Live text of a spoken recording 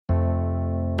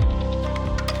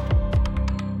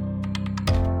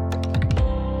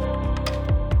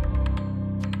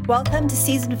Welcome to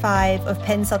Season 5 of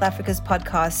PEN South Africa's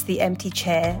podcast, The Empty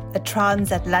Chair, a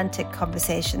transatlantic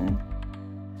conversation.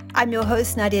 I'm your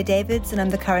host, Nadia Davids, and I'm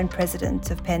the current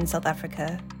president of PEN South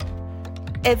Africa.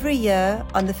 Every year,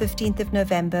 on the 15th of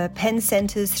November, PEN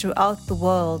centres throughout the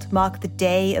world mark the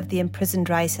Day of the Imprisoned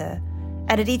Writer,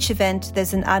 and at each event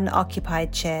there's an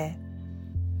unoccupied chair.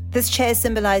 This chair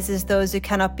symbolises those who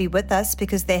cannot be with us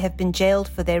because they have been jailed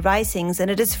for their writings, and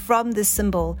it is from this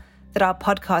symbol that our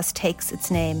podcast takes its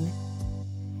name.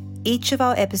 Each of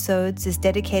our episodes is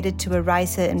dedicated to a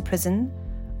writer in prison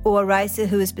or a writer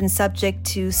who has been subject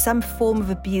to some form of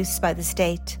abuse by the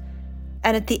state.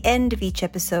 And at the end of each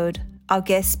episode, our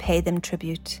guests pay them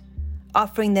tribute,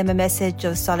 offering them a message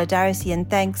of solidarity and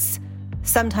thanks,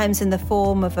 sometimes in the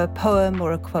form of a poem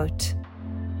or a quote.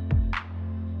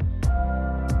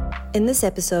 In this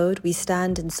episode, we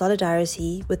stand in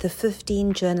solidarity with the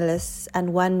 15 journalists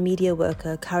and one media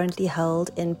worker currently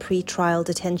held in pre-trial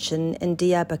detention in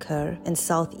Diyarbakir in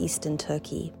southeastern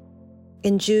Turkey.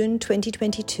 In June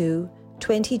 2022,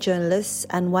 20 journalists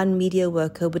and one media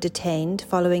worker were detained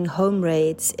following home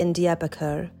raids in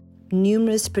Diyarbakir.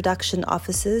 Numerous production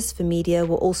offices for media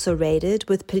were also raided,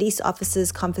 with police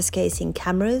officers confiscating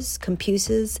cameras,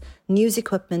 computers, news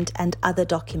equipment, and other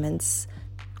documents.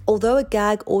 Although a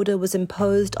gag order was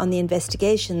imposed on the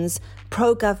investigations,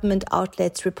 pro-government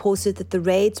outlets reported that the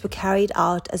raids were carried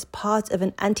out as part of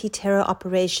an anti-terror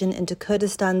operation into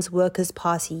Kurdistan's Workers'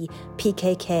 Party,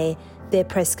 PKK, their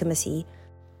press committee.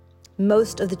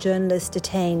 Most of the journalists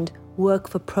detained work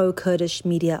for pro-Kurdish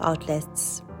media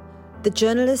outlets. The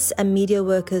journalists and media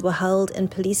workers were held in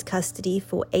police custody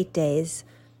for 8 days.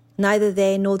 Neither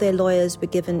they nor their lawyers were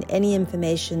given any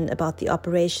information about the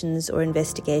operations or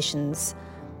investigations.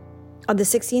 On the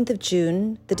 16th of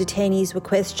June, the detainees were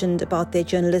questioned about their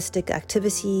journalistic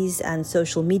activities and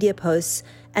social media posts,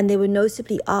 and they were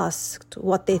notably asked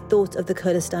what they thought of the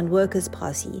Kurdistan Workers'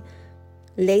 Party.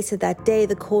 Later that day,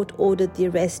 the court ordered the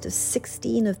arrest of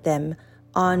 16 of them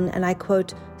on, and I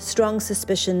quote, strong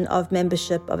suspicion of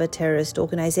membership of a terrorist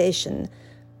organization.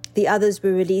 The others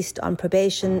were released on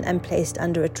probation and placed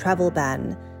under a travel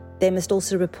ban. They must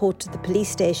also report to the police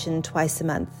station twice a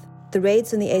month. The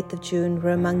raids on the 8th of June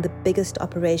were among the biggest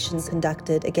operations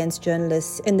conducted against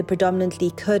journalists in the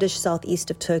predominantly Kurdish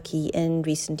southeast of Turkey in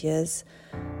recent years.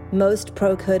 Most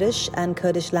pro-Kurdish and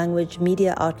Kurdish language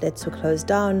media outlets were closed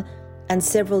down, and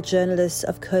several journalists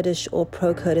of Kurdish or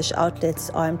pro-Kurdish outlets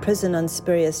are in prison on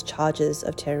spurious charges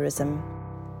of terrorism.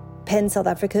 PEN South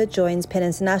Africa joins PEN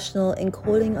International in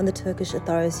calling on the Turkish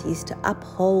authorities to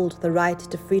uphold the right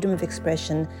to freedom of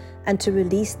expression and to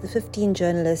release the 15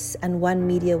 journalists and one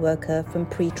media worker from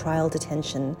pre-trial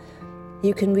detention.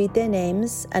 You can read their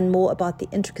names and more about the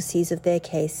intricacies of their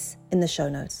case in the show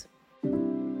notes.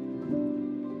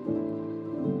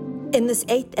 In this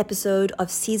 8th episode of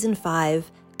Season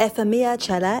 5,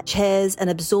 S5E8 chairs an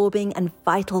absorbing and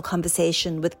vital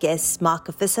conversation with guests Mark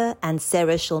Visser and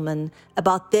Sarah Schulman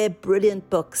about their brilliant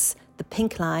books, The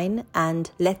Pink Line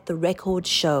and Let the Record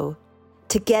Show.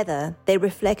 Together, they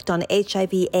reflect on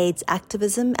HIV/AIDS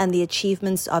activism and the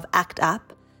achievements of ACT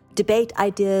UP, debate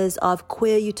ideas of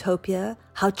queer utopia,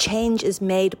 how change is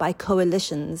made by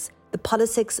coalitions, the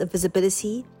politics of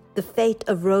visibility, the fate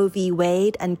of Roe v.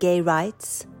 Wade and gay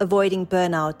rights, avoiding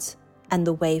burnout, and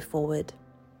the way forward.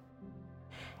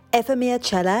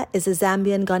 S5E8 is a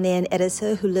Zambian-Ghanaian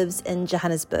editor who lives in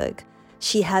Johannesburg.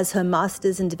 She has her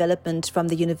master's in development from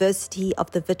the University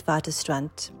of the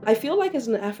Witwatersrand. I feel like as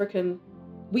an African,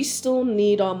 we still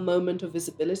need our moment of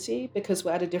visibility because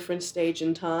we're at a different stage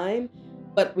in time,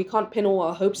 but we can't pin all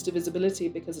our hopes to visibility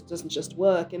because it doesn't just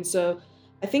work. And so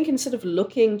I think instead of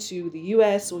looking to the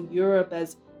US or Europe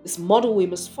as this model we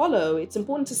must follow, it's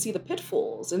important to see the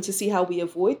pitfalls and to see how we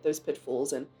avoid those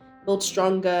pitfalls and build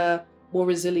stronger, more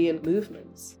resilient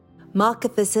movements.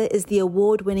 Mark Visser is the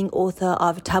award-winning author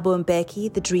of Thabo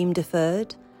Mbeki, The Dream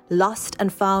Deferred, Lost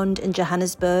and Found in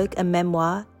Johannesburg, a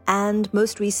memoir, and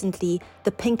most recently,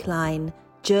 The Pink Line,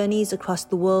 Journeys Across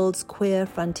the World's Queer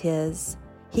Frontiers.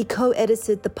 He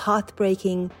co-edited the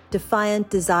path-breaking Defiant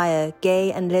Desire,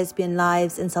 Gay and Lesbian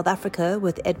Lives in South Africa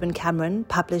with Edwin Cameron,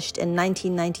 published in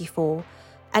 1994,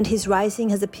 and his writing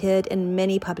has appeared in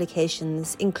many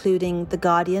publications, including The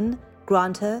Guardian,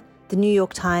 Granta, The New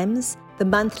York Times, The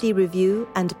Monthly Review,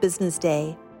 and Business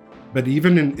Day. But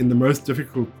even in the most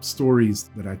difficult stories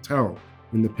that I tell,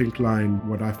 in The Pink Line,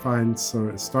 what I find so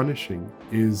astonishing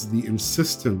is the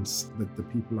insistence that the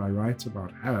people I write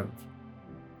about have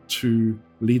to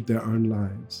lead their own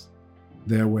lives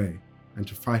their way and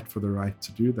to fight for the right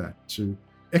to do that, to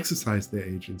exercise their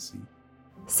agency.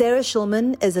 Sarah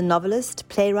Schulman is a novelist,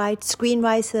 playwright,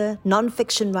 screenwriter,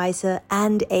 nonfiction writer,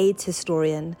 and AIDS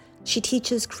historian. She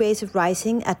teaches creative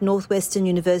writing at Northwestern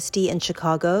University in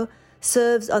Chicago,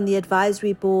 serves on the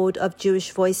advisory board of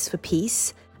Jewish Voice for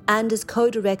Peace, and is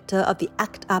co-director of the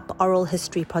ACT UP Oral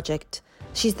History Project.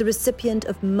 She's the recipient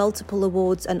of multiple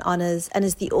awards and honors and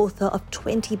is the author of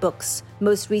 20 books,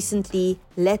 most recently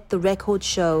Let the Record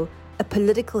Show, A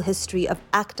Political History of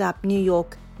ACT UP New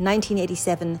York,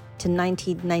 1987 to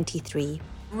 1993.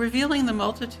 Revealing the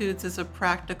multitudes is a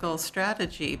practical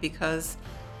strategy because,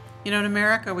 in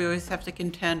America, we always have to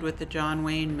contend with the John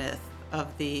Wayne myth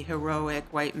of the heroic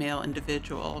white male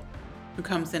individual who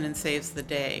comes in and saves the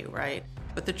day, right?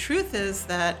 But the truth is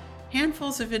that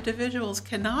handfuls of individuals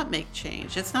cannot make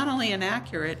change. It's not only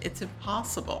inaccurate, it's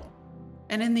impossible.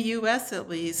 And in the US, at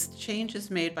least, change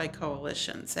is made by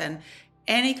coalitions, and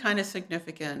any kind of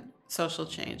significant social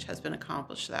change has been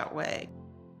accomplished that way.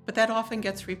 But that often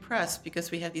gets repressed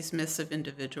because we have these myths of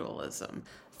individualism.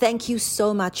 Thank you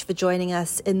so much for joining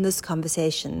us in this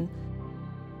conversation.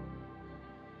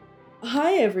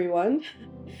 Hi, everyone.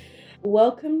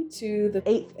 Welcome to the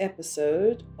 8th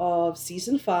episode of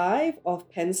Season 5 of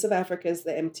Pence of Africa's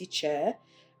The Empty Chair,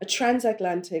 a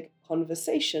transatlantic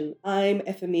conversation. I'm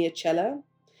Efemia Chella,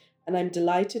 and I'm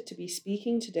delighted to be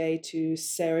speaking today to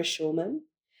Sarah Schulman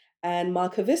and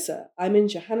Mark Havissa. I'm in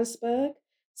Johannesburg,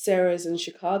 Sarah is in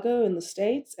Chicago in the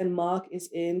States, and Mark is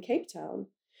in Cape Town.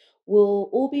 We'll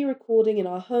all be recording in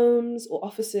our homes or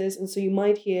offices, and so you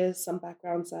might hear some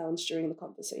background sounds during the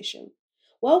conversation.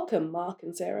 Welcome, Mark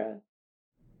and Sarah.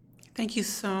 Thank you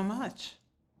so much.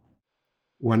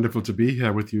 Wonderful to be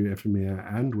here with you,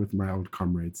 Efemia, and with my old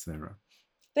comrade, Sarah.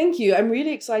 Thank you. I'm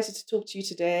really excited to talk to you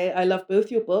today. I love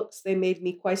both your books. They made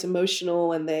me quite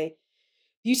emotional, and they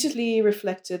beautifully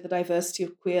reflected the diversity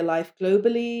of queer life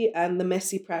globally and the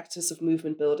messy practice of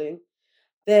movement building.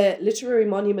 They're literary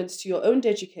monuments to your own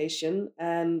education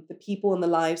and the people and the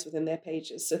lives within their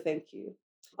pages, so thank you.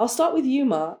 I'll start with you,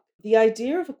 Mark. The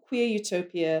idea of a queer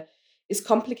utopia is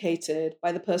complicated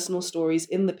by the personal stories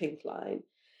in the Pink Line,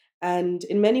 and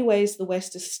in many ways the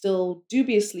West is still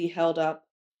dubiously held up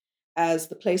as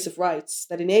the place of rights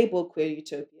that enable queer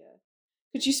utopia.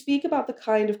 Could you speak about the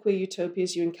kind of queer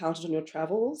utopias you encountered on your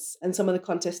travels and some of the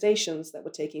contestations that were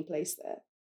taking place there?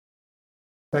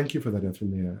 Thank you for that,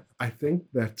 Efemia. I think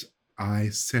that I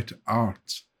set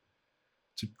out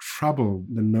to trouble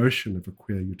the notion of a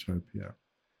queer utopia.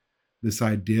 This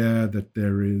idea that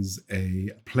there is a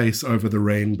place over the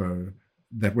rainbow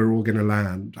that we're all going to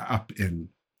land up in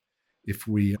if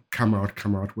we come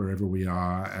out wherever we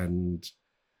are and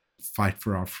fight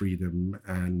for our freedom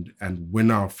and win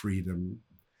our freedom.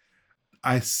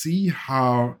 I see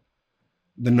how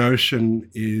the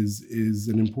notion is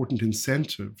an important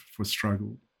incentive for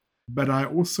struggle, but I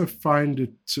also find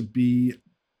it to be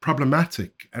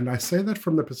problematic. And I say that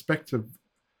from the perspective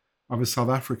of a South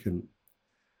African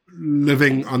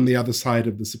living on the other side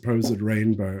of the supposed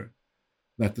rainbow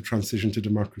that the transition to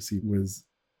democracy was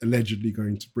allegedly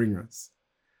going to bring us.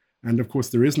 And of course,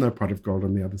 there is no pot of gold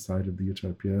on the other side of the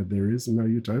utopia. There is no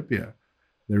utopia.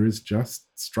 There is just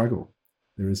struggle.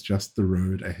 There is just the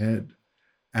road ahead.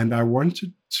 And I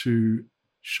wanted to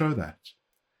show that.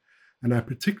 And I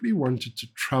particularly wanted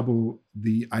to trouble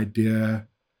the idea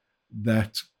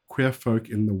that queer folk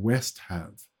in the West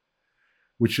have,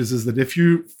 which is that if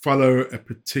you follow a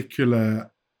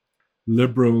particular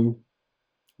liberal,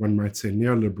 one might say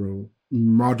neoliberal,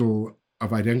 model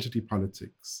of identity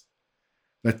politics,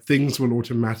 that things will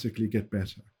automatically get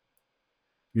better.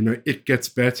 It gets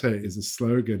better is a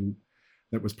slogan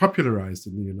that was popularized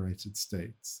in the United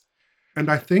States. And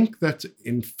I think that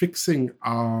in fixing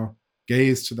our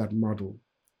gaze to that model,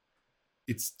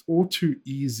 it's all too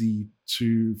easy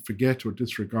to forget or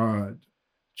disregard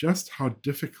just how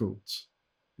difficult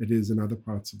it is in other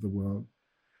parts of the world,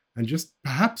 and just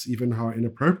perhaps even how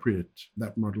inappropriate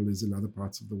that model is in other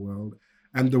parts of the world,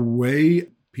 and the way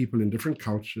people in different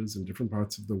cultures in different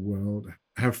parts of the world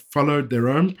have followed their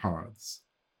own paths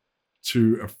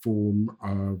to a form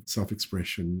of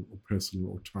self-expression or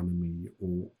personal autonomy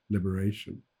or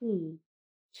liberation.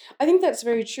 I think that's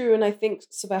very true. And I think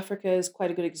South Africa is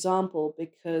quite a good example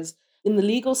because in the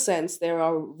legal sense, there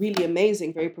are really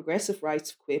amazing, very progressive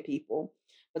rights for queer people.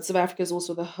 But South Africa is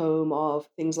also the home of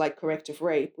things like corrective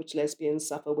rape, which lesbians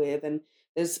suffer with. And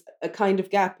there's a kind of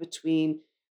gap between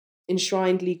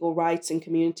enshrined legal rights and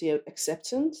community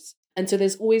acceptance. And so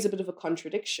there's always a bit of a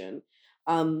contradiction.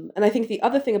 And I think the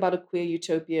other thing about a queer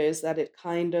utopia is that it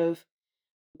kind of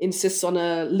insists on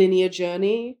a linear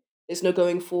journey. There's no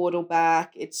going forward or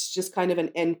back. It's just kind of an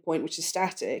end point, which is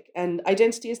static. And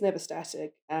identity is never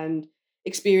static. And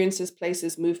experiences,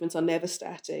 places, movements are never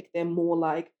static. They're more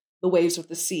like the waves of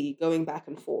the sea going back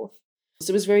and forth.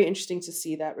 So it was very interesting to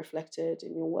see that reflected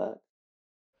in your work.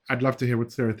 I'd love to hear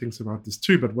what Sarah thinks about this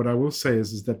too, but what I will say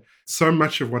is that so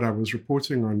much of what I was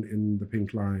reporting on in the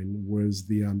Pink Line was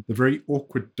the very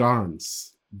awkward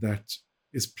dance that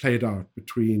is played out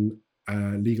between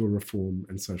legal reform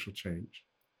and social change.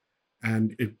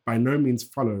 And it by no means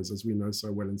follows, as we know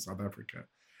so well in South Africa,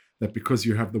 that because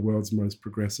you have the world's most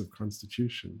progressive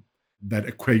constitution, that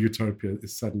a queer utopia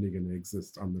is suddenly going to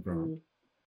exist on the ground.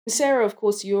 Sarah, of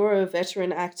course, you're a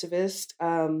veteran activist,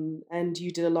 and you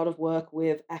did a lot of work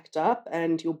with ACT UP,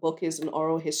 and your book is an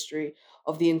oral history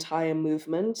of the entire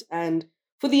movement. And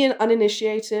for the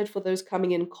uninitiated, for those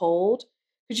coming in cold,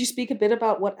 could you speak a bit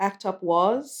about what ACT UP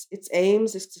was, its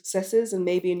aims, its successes, and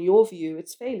maybe in your view,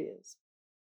 its failures?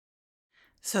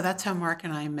 So that's how Mark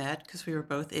and I met, because we were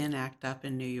both in ACT UP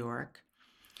in New York.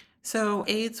 So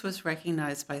AIDS was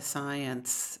recognized by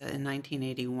science in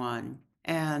 1981.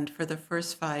 And for the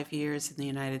first 5 years in the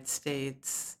United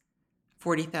States,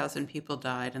 40,000 people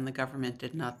died and the government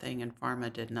did nothing and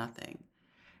pharma did nothing.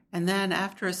 And then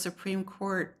after a Supreme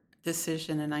Court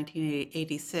decision in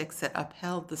 1986 that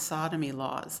upheld the sodomy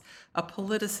laws, a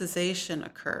politicization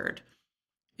occurred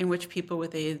in which people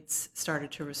with AIDS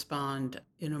started to respond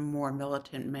in a more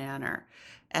militant manner.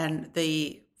 And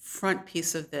the front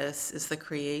piece of this is the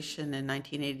creation in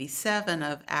 1987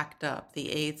 of ACT UP,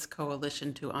 the AIDS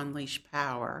Coalition to Unleash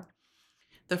Power.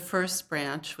 The first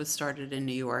branch was started in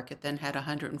New York. It then had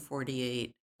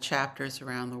 148 chapters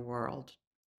around the world.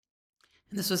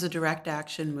 And this was a direct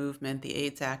action movement, the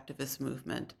AIDS activist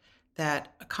movement,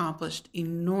 that accomplished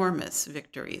enormous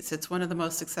victories. It's one of the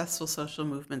most successful social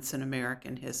movements in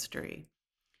American history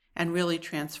and really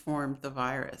transformed the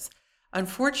virus.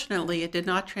 Unfortunately, it did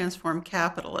not transform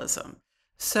capitalism.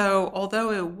 So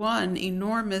although it won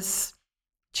enormous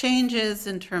changes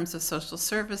in terms of social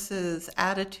services,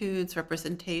 attitudes,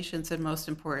 representations, and most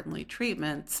importantly,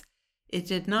 treatments, it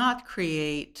did not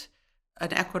create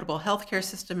an equitable healthcare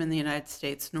system in the United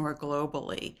States nor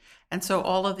globally. And so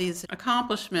all of these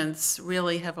accomplishments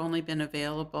really have only been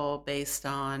available based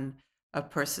on a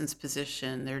person's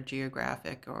position, their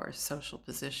geographic or social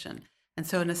position. And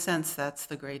so in a sense, that's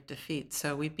the great defeat.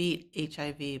 So we beat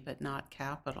HIV, but not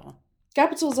capital.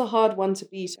 Capital's a hard one to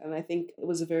beat, and I think it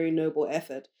was a very noble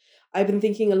effort. I've been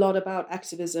thinking a lot about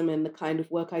activism and the kind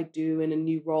of work I do in a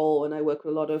new role, and I work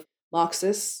with a lot of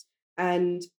Marxists.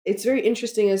 And it's very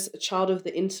interesting as a child of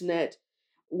the internet,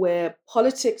 where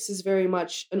politics is very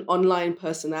much an online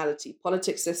personality.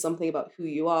 Politics says something about who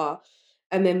you are.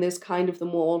 And then there's kind of the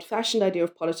more old fashioned idea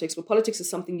of politics, where politics is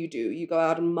something you do. You go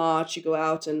out and march, you go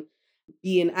out and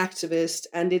be an activist.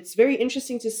 And it's very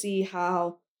interesting to see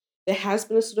how there has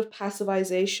been a sort of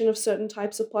passivization of certain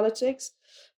types of politics,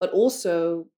 but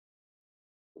also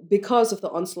because of the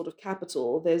onslaught of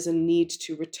capital, there's a need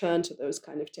to return to those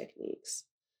kind of techniques.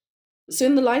 So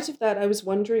in the light of that, I was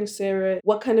wondering, Sarah,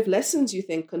 what kind of lessons you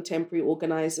think contemporary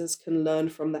organizers can learn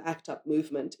from the ACT UP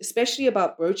movement, especially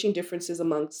about broaching differences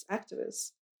amongst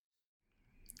activists?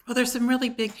 Well, there's some really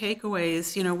big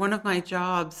takeaways. You know, one of my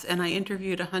jobs, and I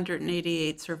interviewed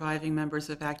 188 surviving members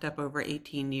of ACT UP over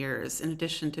 18 years, in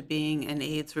addition to being an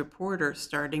AIDS reporter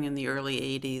starting in the early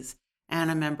 80s and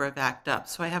a member of ACT UP.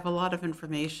 So I have a lot of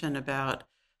information about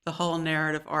the whole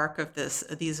narrative arc of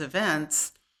these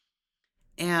events.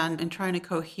 And in trying to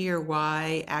cohere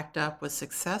why ACT UP was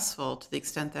successful to the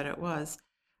extent that it was,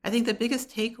 I think the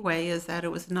biggest takeaway is that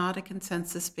it was not a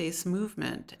consensus-based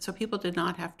movement. So people did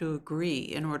not have to agree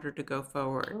in order to go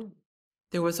forward. Oh.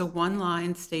 There was a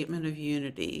one-line statement of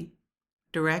unity,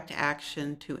 direct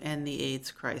action to end the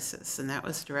AIDS crisis. And that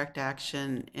was direct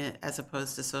action as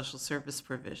opposed to social service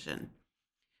provision.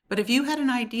 But if you had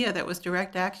an idea that was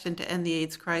direct action to end the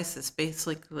AIDS crisis,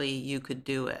 basically you could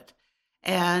do it.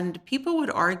 And people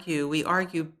would argue, we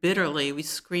argued bitterly, we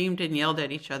screamed and yelled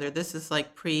at each other. This is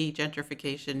like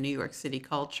pre-gentrification New York City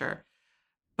culture.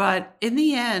 But in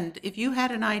the end, if you had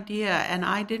an idea and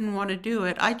I didn't want to do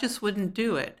it, I just wouldn't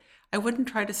do it. I wouldn't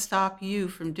try to stop you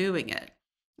from doing it.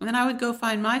 And then I would go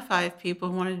find my 5 people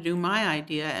who wanted to do my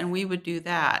idea, and we would do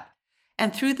that.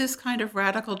 And through this kind of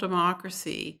radical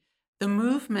democracy, the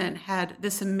movement had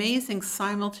this amazing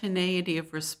simultaneity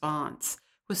of response,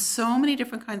 with so many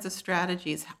different kinds of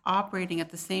strategies operating at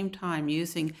the same time,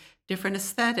 using different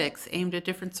aesthetics aimed at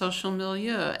different social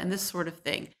milieu and this sort of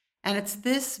thing. And it's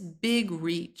this big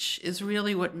reach is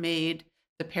really what made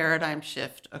the paradigm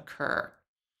shift occur.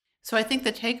 So I think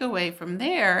the takeaway from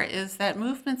there is that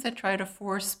movements that try to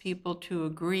force people to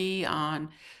agree on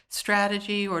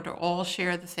strategy or to all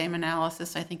share the same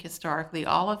analysis, I think historically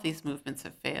all of these movements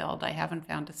have failed. I haven't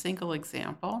found a single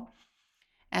example.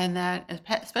 And that,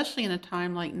 especially in a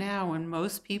time like now when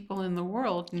most people in the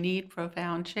world need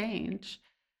profound change,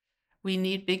 we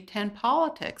need Big Tent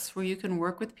politics where you can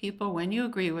work with people when you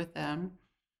agree with them.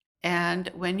 And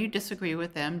when you disagree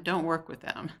with them, don't work with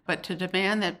them. But to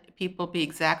demand that people be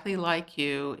exactly like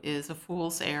you is a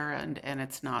fool's errand, and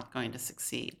it's not going to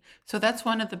succeed. So that's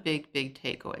one of the big, big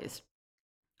takeaways.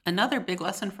 Another big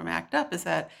lesson from ACT UP is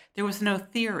that there was no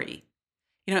theory.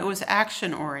 It was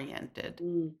action oriented.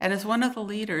 And as one of the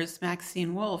leaders,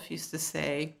 Maxine Wolf, used to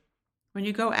say, when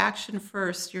you go action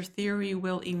first, your theory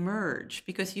will emerge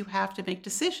because you have to make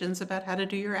decisions about how to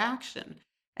do your action.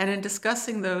 And in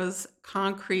discussing those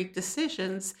concrete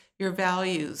decisions, your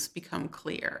values become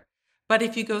clear. But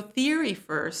if you go theory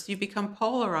first, you become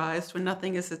polarized when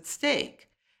nothing is at stake.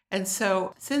 And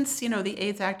so since, the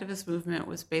AIDS activist movement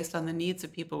was based on the needs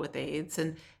of people with AIDS,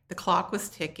 and the clock was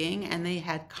ticking, and they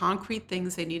had concrete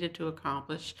things they needed to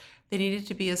accomplish, they needed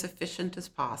to be as efficient as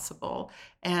possible,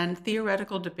 and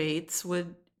theoretical debates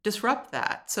would disrupt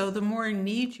that. So the more in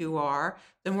need you are,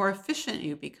 the more efficient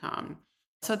you become.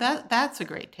 So that's a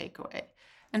great takeaway.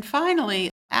 And finally,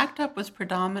 ACT UP was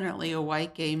predominantly a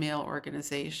white gay male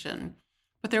organization,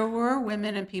 but there were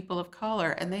women and people of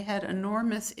color, and they had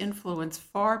enormous influence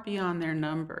far beyond their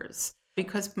numbers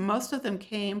because most of them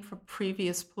came from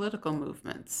previous political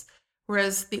movements.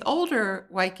 Whereas the older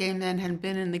white gay men had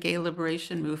been in the gay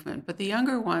liberation movement, but the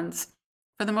younger ones,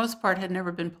 for the most part, had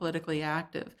never been politically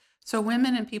active. So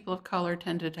women and people of color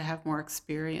tended to have more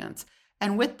experience.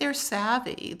 And with their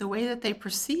savvy, the way that they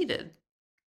proceeded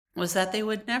was that they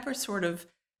would never sort of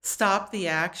stop the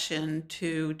action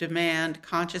to demand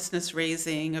consciousness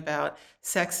raising about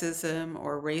sexism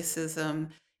or racism.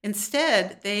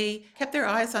 Instead, they kept their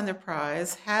eyes on their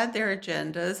prize, had their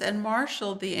agendas, and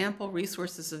marshaled the ample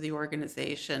resources of the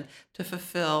organization to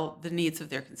fulfill the needs of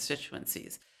their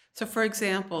constituencies. So, for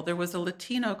example, there was a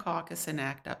Latino caucus in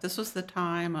ACT UP. This was the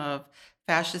time of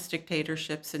fascist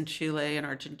dictatorships in Chile and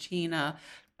Argentina.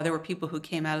 There were people who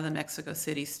came out of the Mexico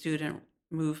City student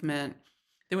movement.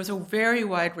 There was a very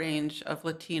wide range of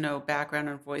Latino background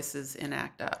and voices in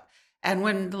ACT UP. And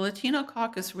when the Latino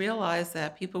caucus realized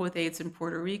that people with AIDS in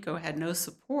Puerto Rico had no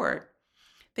support,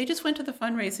 they just went to the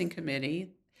fundraising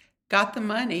committee, got the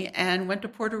money, and went to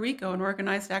Puerto Rico and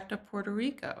organized ACT UP Puerto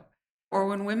Rico. Or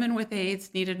when women with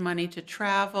AIDS needed money to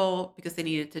travel because they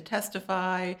needed to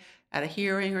testify at a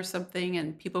hearing or something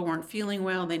and people weren't feeling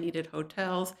well, they needed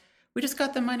hotels, we just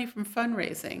got the money from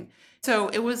fundraising. So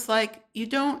it was like, you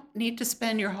don't need to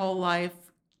spend your whole life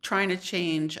trying to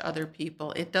change other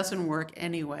people. It doesn't work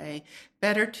anyway.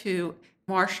 Better to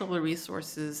marshal the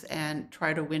resources and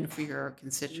try to win for your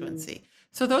constituency.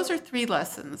 So those are 3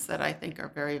 lessons that I think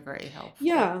are very, very helpful.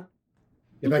 Yeah.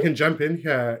 If I can jump in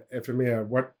here, Ephemia,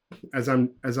 as I'm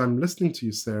listening to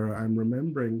you, Sarah, I'm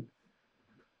remembering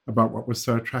about what was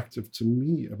so attractive to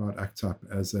me about ACT UP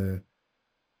as a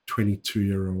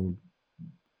 22-year-old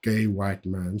gay white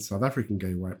man, South African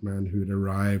gay white man who had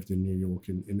arrived in New York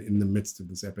in the midst of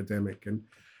this epidemic. And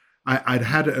I'd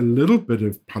had a little bit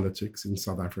of politics in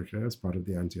South Africa as part of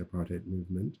the anti-apartheid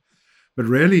movement. But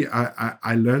really,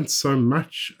 I learned so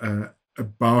much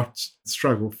about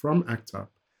struggle from ACT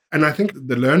UP. And I think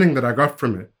the learning that I got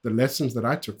from it, the lessons that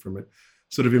I took from it,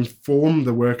 sort of informed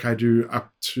the work I do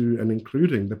up to and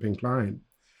including the Pink Line.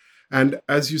 And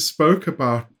as you spoke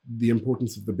about the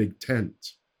importance of the Big Tent,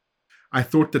 I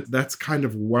thought that that's kind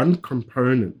of one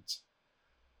component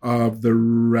of the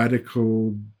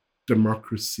radical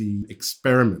democracy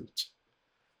experiment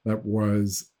that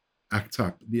was ACT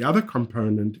UP. The other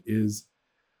component is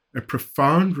a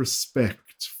profound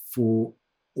respect for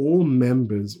all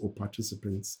members or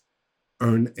participants'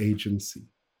 own agency.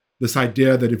 This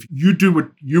idea that if you do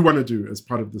what you want to do as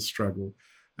part of the struggle,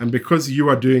 and because you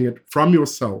are doing it from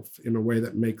yourself in a way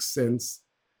that makes sense,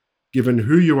 given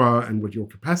who you are and what your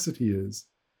capacity is,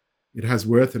 it has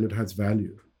worth and it has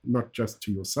value, not just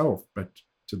to yourself, but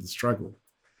to the struggle.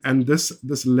 And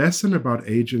this lesson about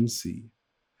agency,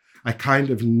 I kind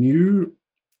of knew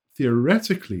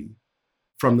theoretically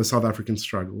from the South African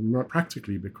struggle, not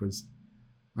practically, because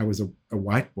I was a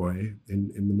white boy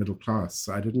in the middle class.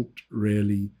 So I didn't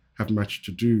really have much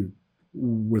to do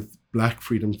with Black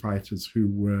freedom fighters who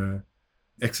were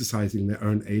exercising their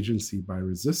own agency by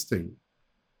resisting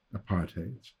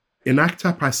apartheid. In ACT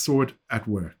UP, I saw it at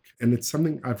work, and it's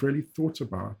something I've really thought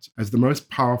about as the most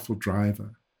powerful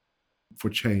driver for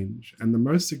change and the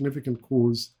most significant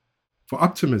cause for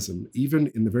optimism,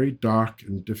 even in the very dark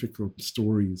and difficult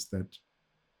stories that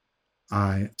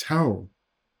I tell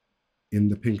in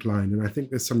the Pink Line. And I think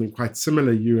there's something quite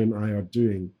similar you and I are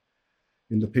doing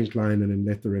in the Pink Line and in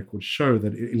Let the Record Show,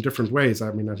 that in different ways.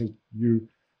 I mean, I think you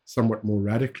somewhat more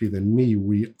radically than me,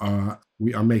 we are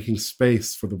making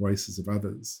space for the voices of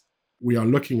others. We are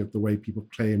looking at the way people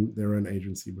claim their own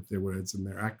agency with their words and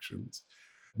their actions.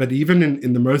 But even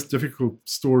in the most difficult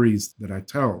stories that I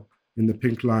tell in the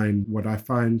Pink Line, what I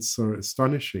find so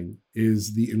astonishing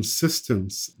is the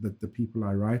insistence that the people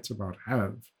I write about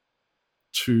have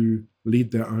to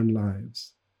lead their own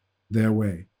lives their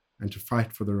way and to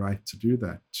fight for the right to do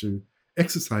that, to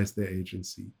exercise their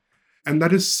agency. And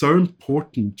that is so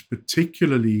important,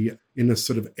 particularly in a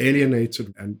sort of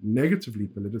alienated and negatively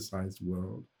politicized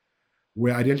world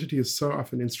where identity is so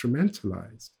often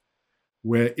instrumentalized,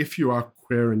 where if you are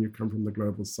queer and you come from the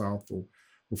global south or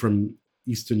from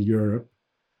Eastern Europe,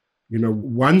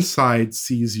 one side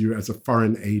sees you as a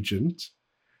foreign agent,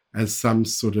 as some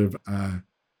sort of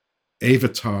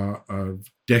avatar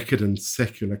of decadent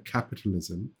secular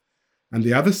capitalism. And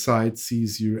the other side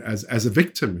sees you as a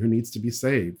victim who needs to be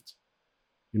saved.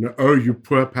 Oh, you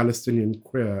poor Palestinian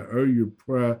queer. Oh, you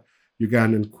poor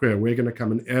Ugandan queer. We're going to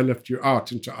come and airlift you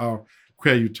out into our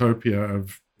queer utopia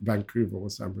of Vancouver or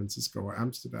San Francisco or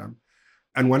Amsterdam.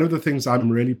 And one of the things I'm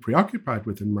really preoccupied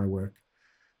with in my work,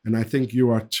 and I think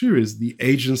you are too, is the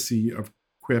agency of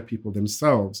queer people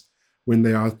themselves when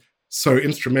they are so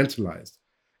instrumentalized.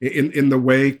 In the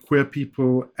way queer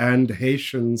people and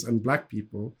Haitians and Black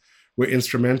people were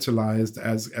instrumentalized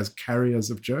as carriers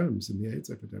of germs in the AIDS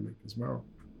epidemic as well.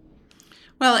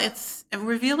 Well, it's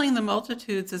revealing the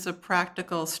multitudes is a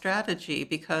practical strategy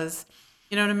because,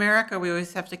 in America, we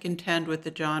always have to contend with the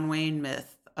John Wayne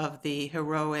myth of the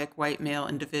heroic white male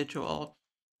individual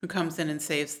who comes in and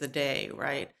saves the day,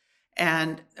 right?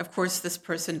 And of course, this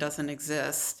person doesn't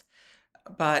exist,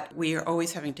 but we are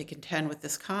always having to contend with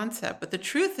this concept. But the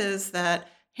truth is that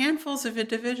handfuls of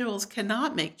individuals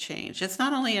cannot make change. It's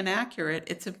not only inaccurate,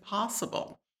 it's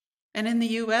impossible. And in the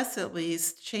US, at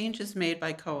least, change is made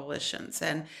by coalitions,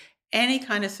 and any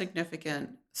kind of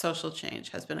significant social change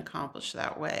has been accomplished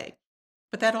that way.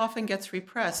 But that often gets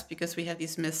repressed because we have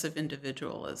these myths of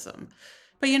individualism.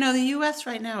 But the US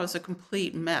right now is a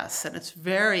complete mess, and it's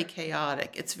very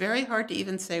chaotic. It's very hard to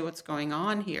even say what's going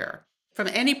on here from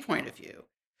any point of view.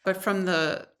 But from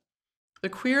the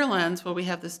queer lens, well, we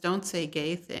have this don't say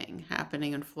gay thing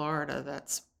happening in Florida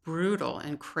that's brutal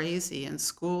and crazy, and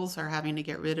schools are having to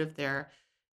get rid of their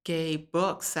gay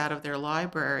books out of their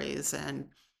libraries and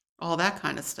all that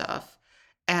kind of stuff.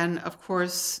 And of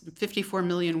course, 54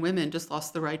 million women just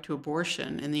lost the right to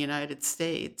abortion in the United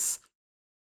States.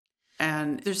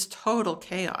 And there's total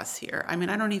chaos here. I mean,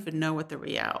 I don't even know what the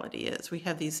reality is. We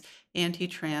have these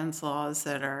anti-trans laws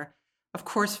that are, of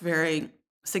course, very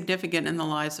significant in the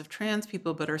lives of trans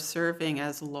people, but are serving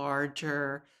as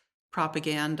larger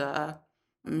propaganda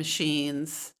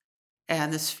machines,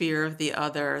 and this fear of the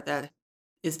other that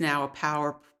is now a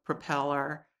power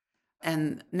propeller.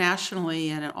 And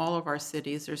nationally and in all of our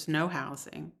cities, there's no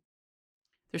housing.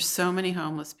 There's so many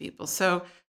homeless people. So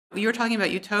you were talking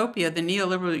about utopia, the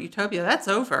neoliberal utopia, that's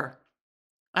over.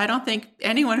 I don't think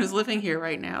anyone who's living here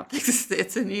right now thinks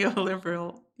it's a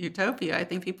neoliberal utopia. I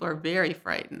think people are very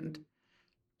frightened.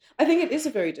 I think it is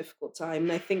a very difficult time.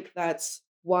 And I think that's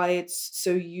why it's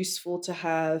so useful to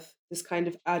have this kind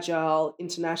of agile,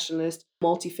 internationalist,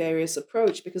 multifarious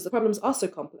approach, because the problems are so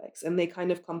complex and they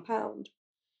kind of compound.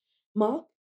 Mark?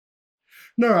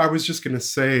 No, I was just going to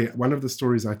say, one of the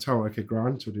stories I tell, okay,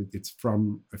 granted, it's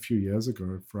from a few years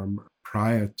ago, from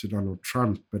prior to Donald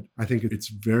Trump, but I think it's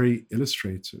very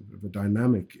illustrative of a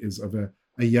dynamic, is of a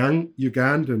young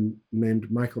Ugandan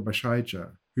named Michael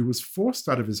Bashaija, who was forced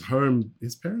out of his home.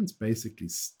 His parents basically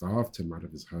starved him out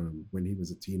of his home when he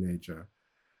was a teenager.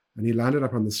 And he landed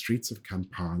up on the streets of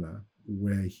Kampala,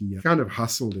 where he kind of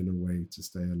hustled in a way to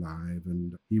stay alive.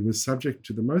 And he was subject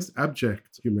to the most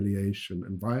abject humiliation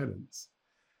and violence.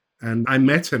 And I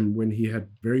met him when he had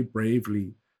very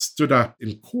bravely stood up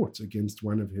in court against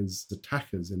one of his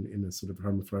attackers in a sort of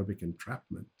homophobic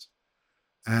entrapment.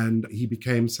 And he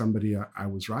became somebody I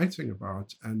was writing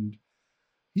about. And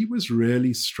he was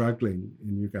really struggling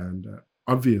in Uganda,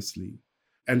 obviously.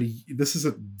 And this is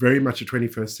very much a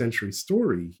 21st century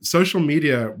story. Social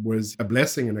media was a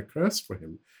blessing and a curse for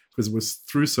him, because it was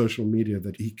through social media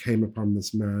that he came upon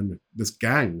this man, this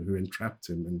gang who entrapped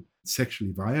him and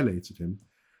sexually violated him.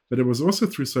 But it was also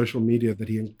through social media that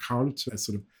he encountered a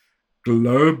sort of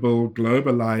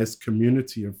globalized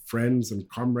community of friends and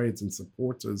comrades and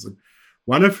supporters, and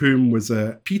one of whom was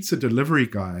a pizza delivery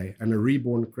guy and a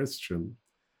reborn Christian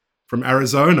from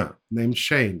Arizona named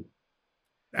Shane.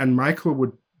 And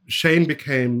Shane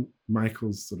became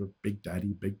Michael's sort of big daddy,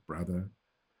 big brother.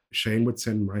 Shane would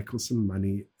send Michael some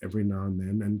money every now and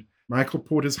then. And Michael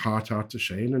poured his heart out to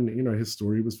Shane. And, his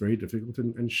story was very difficult.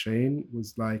 And Shane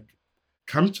was like,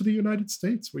 come to the United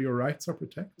States where your rights are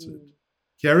protected.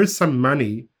 Here is some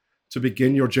money to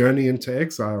begin your journey into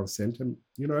exile. Sent him,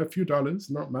 a few dollars,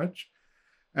 not much.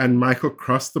 And Michael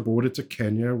crossed the border to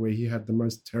Kenya, where he had the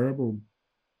most terrible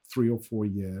 3 or 4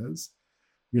 years,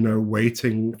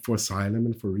 waiting for asylum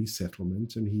and for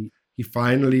resettlement. And he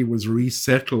finally was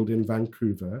resettled in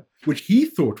Vancouver, which he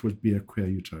thought would be a queer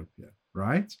utopia,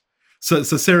 right? So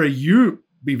Sarah, you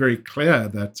be very clear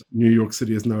that New York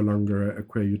City is no longer a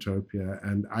queer utopia.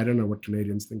 And I don't know what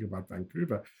Canadians think about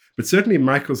Vancouver, but certainly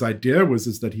Michael's idea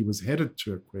is that he was headed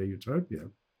to a queer utopia.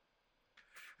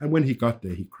 And when he got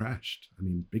there, he crashed. I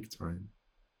mean, big time.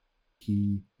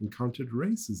 He encountered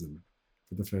racism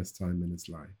for the first time in his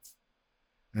life.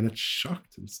 And it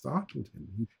shocked and startled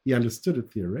him. He understood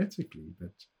it theoretically,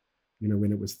 but,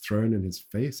 when it was thrown in his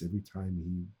face every time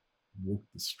he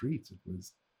walked the street, it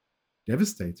was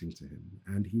devastating to him.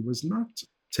 And he was not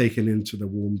taken into the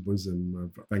warm bosom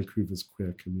of Vancouver's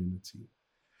queer community.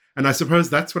 And I suppose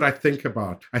that's what I think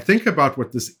about. I think about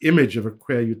what this image of a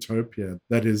queer utopia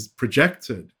that is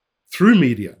projected through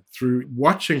media, through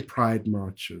watching pride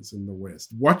marches in the West,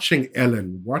 watching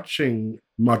Ellen, watching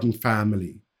Modern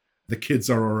Family. The kids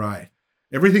are all right.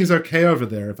 Everything's okay over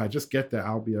there. If I just get there,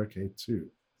 I'll be okay too.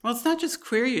 Well, it's not just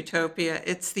queer utopia,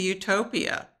 it's the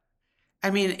utopia. I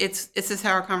mean, it's just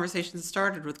how our conversation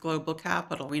started with global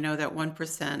capital. We know that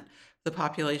 1% of the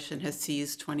population has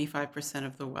seized 25%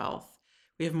 of the wealth.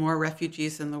 We have more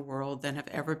refugees in the world than have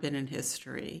ever been in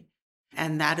history.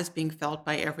 And that is being felt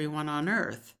by everyone on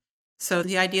Earth. So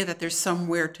the idea that there's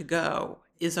somewhere to go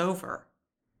is over.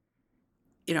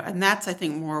 And that's, I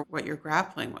think, more what you're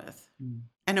grappling with.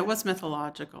 And it was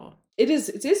mythological. It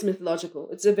is mythological.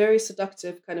 It's a very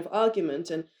seductive kind of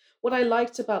argument. And what I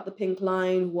liked about the Pink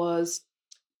Line was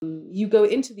you go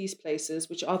into these places,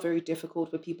 which are very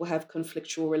difficult, where people have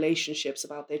conflictual relationships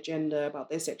about their gender, about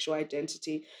their sexual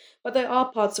identity. But there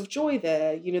are parts of joy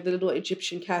there. The little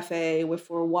Egyptian cafe where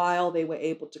for a while they were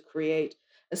able to create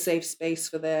a safe space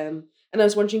for them. And I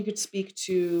was wondering if you could speak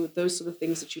to those sort of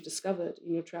things that you discovered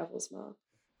in your travels, Mark.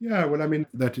 Yeah, well, I mean,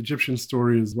 that Egyptian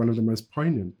story is one of the most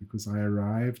poignant because I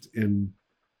arrived in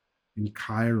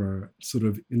Cairo sort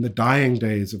of in the dying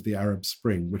days of the Arab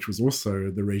Spring, which was also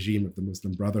the regime of the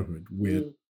Muslim Brotherhood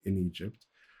in Egypt.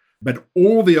 But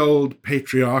all the old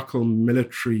patriarchal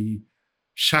military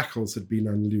shackles had been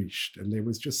unleashed and there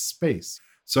was just space.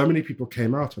 So many people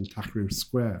came out on Tahrir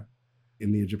Square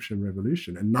in the Egyptian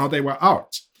Revolution, and now they were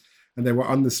out and they were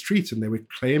on the street and they were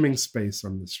claiming space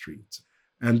on the street.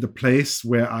 And the place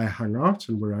where I hung out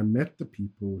and where I met the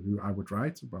people who I would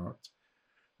write about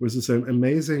was this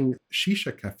amazing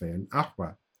shisha cafe in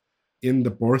Ahwa in the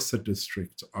Borsa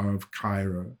district of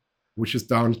Cairo, which is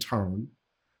downtown,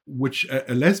 which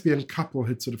a lesbian couple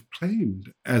had sort of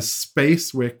claimed as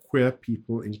space where queer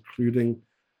people, including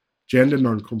gender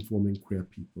non-conforming queer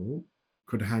people,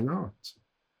 could hang out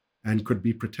and could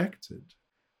be protected.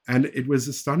 And it was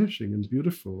astonishing and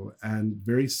beautiful. And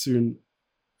very soon,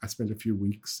 I spent a few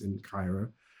weeks in Cairo.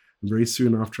 And very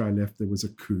soon after I left, there was a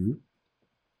coup.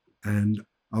 And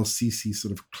Al-Sisi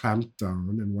sort of clamped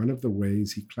down. And one of the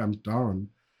ways he clamped down,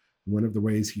 one of the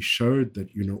ways he showed that,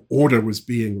 order was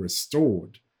being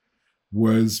restored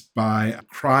was by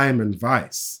crime and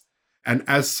vice. And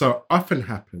as so often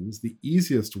happens, the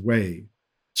easiest way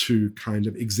to kind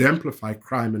of exemplify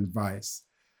crime and vice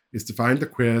is to find the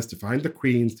queers, to find the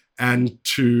queens, and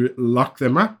to lock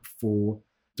them up for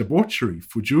debauchery,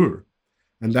 fujur.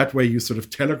 And that way you sort of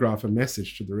telegraph a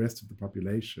message to the rest of the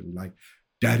population, like,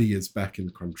 daddy is back in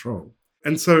control.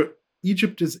 And so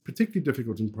Egypt is particularly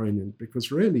difficult and poignant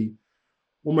because really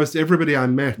almost everybody I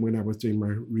met when I was doing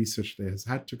my research there has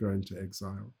had to go into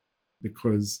exile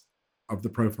because of the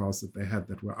profiles that they had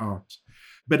that were out.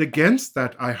 But against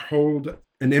that, I hold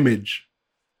an image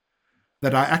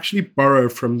that I actually borrow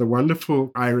from the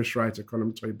wonderful Irish writer,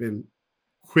 Colm Toibin,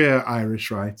 queer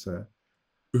Irish writer,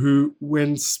 who,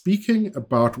 when speaking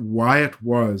about why it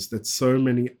was that so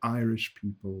many Irish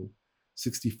people,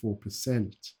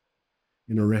 64%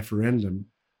 in a referendum,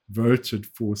 voted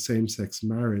for same-sex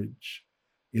marriage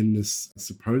in this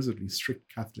supposedly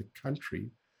strict Catholic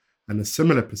country, and a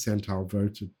similar percentile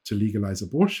voted to legalize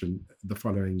abortion the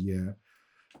following year.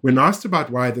 When asked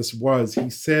about why this was, he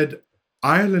said,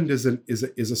 Ireland is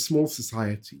a small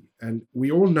society, and we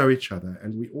all know each other,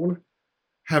 and we all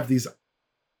have these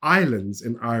islands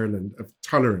in Ireland of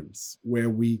tolerance where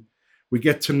we We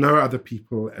get to know other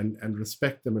people and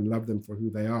respect them and love them for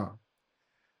who they are.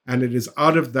 And it is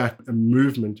out of that a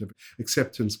movement of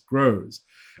acceptance grows.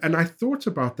 And I thought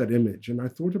about that image, and I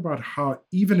thought about how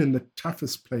even in the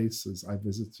toughest places I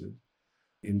visited,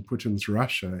 in Putin's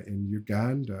Russia, in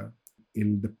Uganda,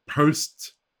 in the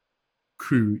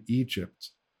post-coup Egypt,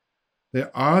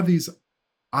 there are these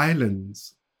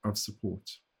islands of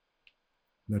support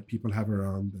that people have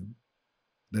around them,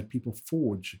 that people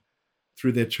forge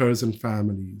through their chosen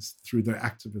families, through their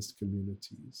activist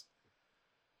communities,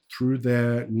 through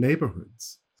their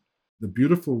neighborhoods. The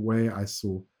beautiful way I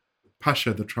saw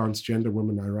Pasha, the transgender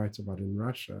woman I write about in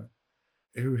Russia,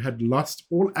 who had lost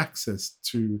all access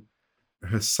to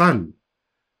her son,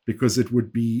 because it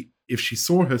would be, if she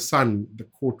saw her son, the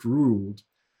court ruled,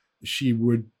 she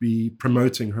would be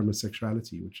promoting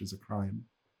homosexuality, which is a crime.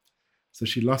 So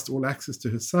she lost all access to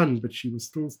her son, but she was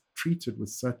still treated with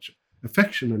such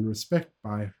affection and respect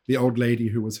by the old lady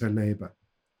who was her neighbor.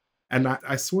 And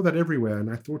I saw that everywhere, and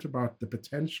I thought about the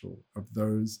potential of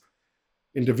those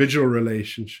individual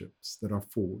relationships that are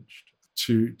forged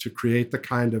to create the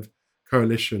kind of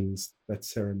coalitions that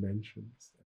Sarah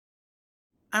mentions.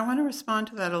 I want to respond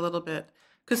to that a little bit,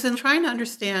 because in trying to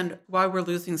understand why we're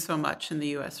losing so much in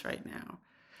the US right now,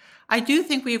 I do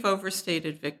think we've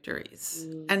overstated victories.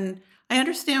 And I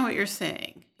understand what you're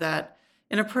saying, that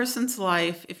in a person's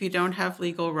life, if you don't have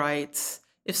legal rights,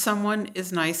 if someone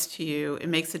is nice to you, it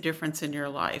makes a difference in your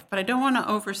life. But I don't want to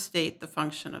overstate the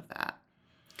function of that.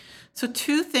 So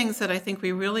two things that I think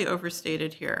we really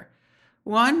overstated here.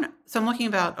 One, so I'm looking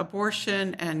about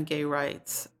abortion and gay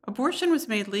rights. Abortion was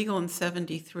made legal in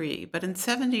 1973, but in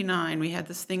 1979, we had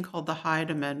this thing called the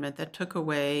Hyde Amendment that took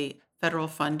away federal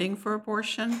funding for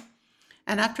abortion.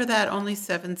 And after that, only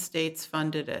 7 states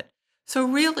funded it. So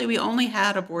really, we only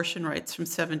had abortion rights from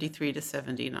 1973 to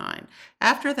 1979.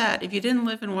 After that, if you didn't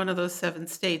live in one of those 7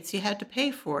 states, you had to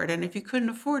pay for it. And if you couldn't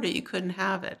afford it, you couldn't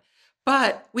have it.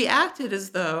 But we acted as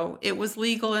though it was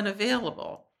legal and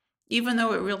available, even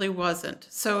though it really wasn't.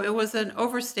 So it was an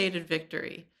overstated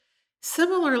victory.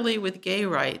 Similarly with gay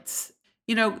rights,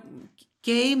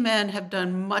 gay men have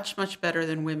done much, much better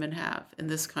than women have in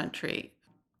this country,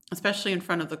 especially in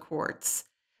front of the courts.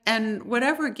 And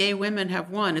whatever gay women have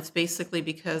won, it's basically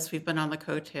because we've been on the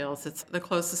coattails. It's the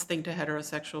closest thing to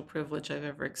heterosexual privilege I've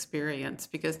ever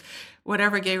experienced, because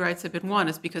whatever gay rights have been won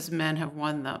is because men have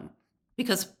won them.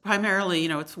 Because primarily,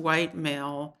 it's white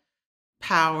male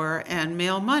power and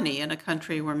male money in a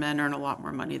country where men earn a lot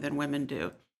more money than women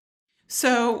do.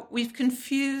 So we've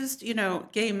confused,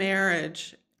 gay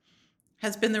marriage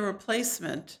has been the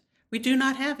replacement. We do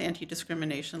not have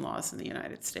anti-discrimination laws in the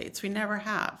United States. We never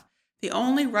have. The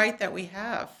only right that we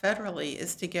have federally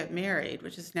is to get married,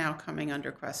 which is now coming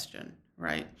under question,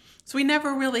 right? So we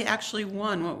never really actually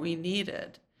won what we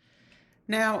needed.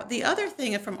 Now, the other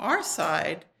thing from our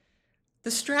side,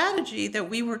 the strategy that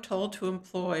we were told to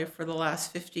employ for the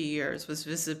last 50 years was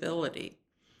visibility.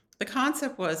 The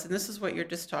concept was, and this is what you're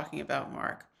just talking about,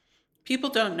 Mark, people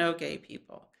don't know gay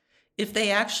people. If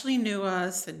they actually knew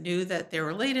us and knew that they're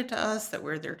related to us, that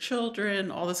we're their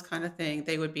children, all this kind of thing,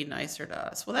 they would be nicer to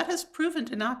us. Well, that has proven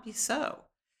to not be so.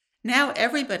 Now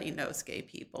everybody knows gay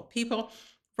people.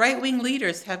 Right-wing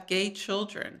leaders have gay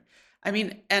children.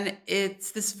 And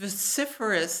it's this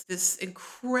vociferous, this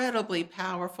incredibly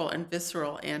powerful and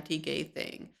visceral anti-gay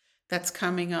thing that's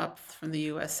coming up from the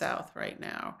U.S. South right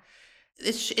now.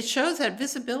 It shows that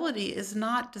visibility does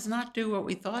not do what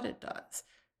we thought it does.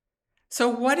 So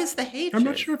what is the hatred? I'm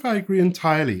not sure if I agree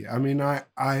entirely.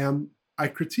 I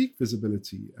critique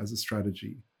visibility as a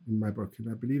strategy in my book,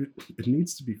 and I believe it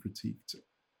needs to be critiqued.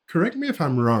 Correct me if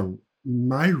I'm wrong.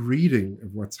 My reading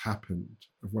of what's happened,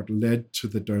 of what led to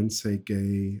the Don't Say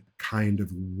Gay kind of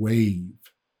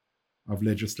wave of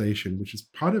legislation, which is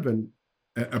part of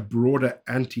a broader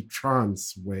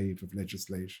anti-trans wave of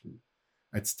legislation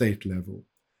at state level,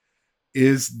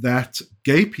 is that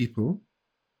gay people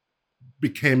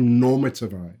became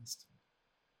normativized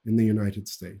in the United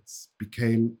States,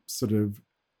 became sort of,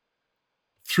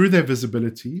 through their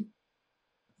visibility,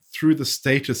 through the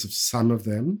status of some of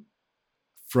them,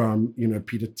 from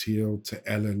Peter Thiel to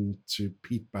Ellen to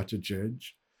Pete Buttigieg.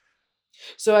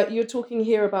 So you're talking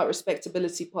here about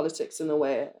respectability politics in a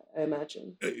way, I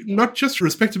imagine. Not just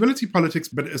respectability politics,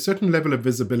 but a certain level of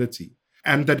visibility.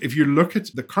 And that if you look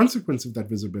at the consequence of that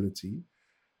visibility,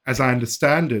 as I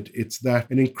understand it, it's that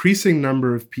an increasing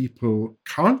number of people,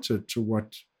 counter to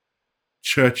what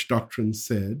church doctrine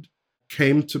said,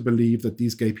 came to believe that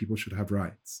these gay people should have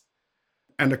rights.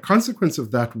 And a consequence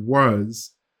of that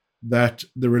was that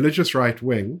the religious right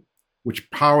wing, which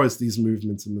powers these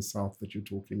movements in the South that you're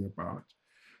talking about,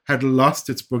 had lost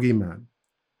its boogeyman,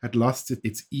 had lost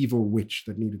its evil witch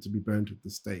that needed to be burnt at the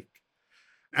stake,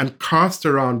 and cast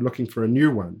around looking for a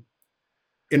new one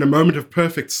in a moment of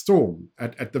perfect storm,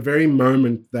 at the very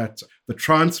moment that the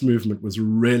trans movement was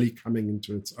really coming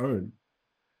into its own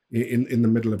in the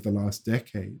middle of the last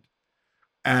decade.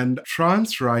 And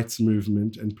trans rights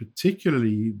movement, and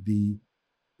particularly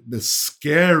the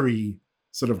scary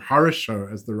sort of horror show,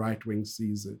 as the right wing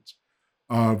sees it,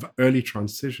 of early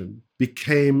transition,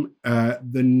 became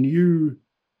the new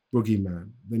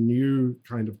boogeyman, the new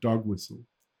kind of dog whistle.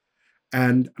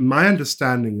 And my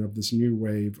understanding of this new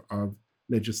wave of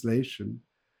legislation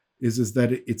is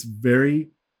that it's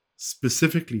very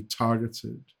specifically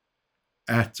targeted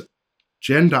at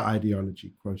gender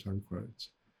ideology, quote unquote,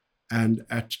 and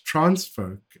at trans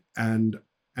folk, and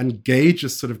gay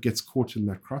just sort of gets caught in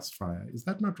that crossfire. Is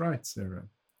that not right, Sarah?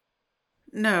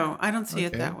 No, I don't see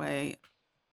it that way.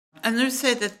 And there's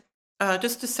say that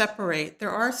just to separate,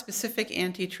 there are specific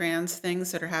anti-trans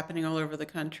things that are happening all over the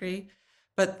country.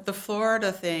 But the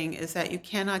Florida thing is that you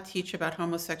cannot teach about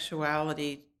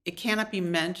homosexuality. It cannot be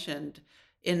mentioned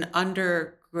in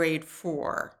under grade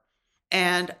 4.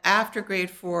 And after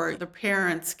grade 4, the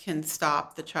parents can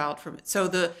stop the child from it. So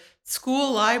the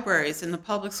school libraries in the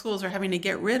public schools are having to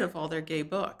get rid of all their gay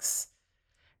books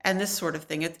and this sort of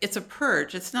thing. It's a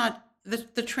purge. It's not,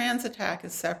 the trans attack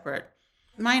is separate.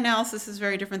 My analysis is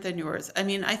very different than yours. I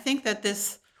mean, I think that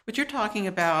what you're talking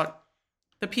about,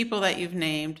 the people that you've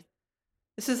named,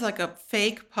 this is like a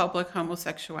fake public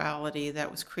homosexuality that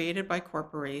was created by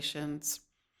corporations,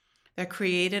 that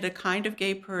created a kind of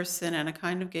gay person and a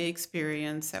kind of gay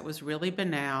experience that was really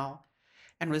banal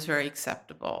and was very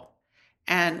acceptable.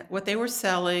 And what they were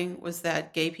selling was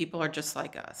that gay people are just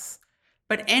like us.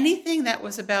 But anything that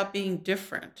was about being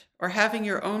different or having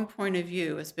your own point of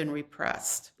view has been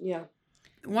repressed. Yeah.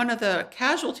 One of the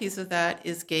casualties of that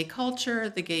is gay culture,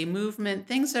 the gay movement,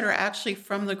 things that are actually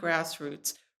from the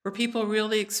grassroots, where people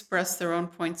really express their own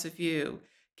points of view,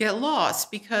 get lost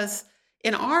because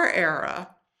in our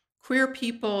era, queer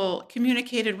people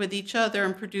communicated with each other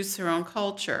and produced their own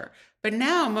culture. But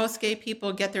now most gay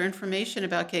people get their information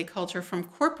about gay culture from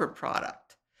corporate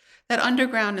product. That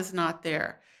underground is not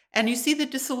there. And you see the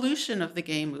dissolution of the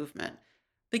gay movement.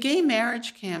 The gay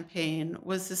marriage campaign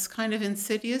was this kind of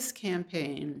insidious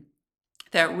campaign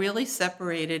that really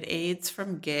separated AIDS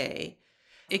from gay.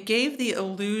 It gave the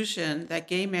illusion that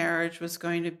gay marriage was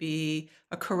going to be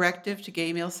a corrective to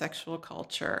gay male sexual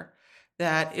culture,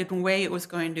 that in a way it was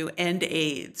going to end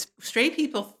AIDS. Straight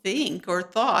people think or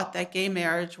thought that gay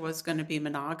marriage was going to be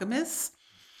monogamous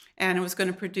and it was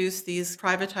going to produce these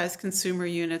privatized consumer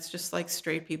units just like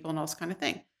straight people and all this kind of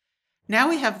thing. Now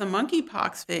we have the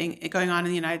monkeypox thing going on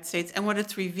in the United States, and what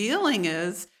it's revealing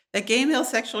is that gay male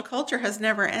sexual culture has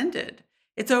never ended.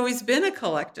 It's always been a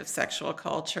collective sexual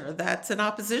culture that's an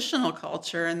oppositional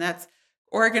culture, and that's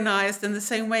organized in the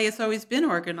same way it's always been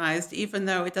organized, even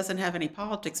though it doesn't have any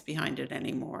politics behind it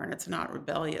anymore, and it's not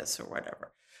rebellious or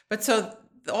whatever. But so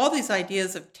all these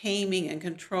ideas of taming and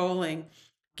controlling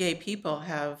gay people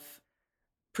have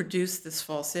produced this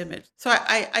false image. So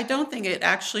I don't think it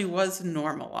actually was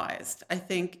normalized. I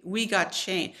think we got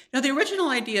changed. Now, the original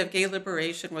idea of gay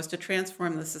liberation was to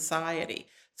transform the society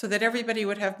so that everybody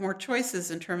would have more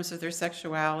choices in terms of their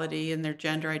sexuality and their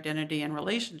gender identity and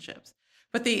relationships.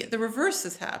 But the reverse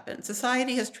has happened.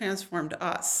 Society has transformed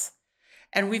us.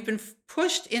 And we've been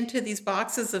pushed into these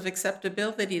boxes of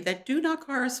acceptability that do not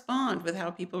correspond with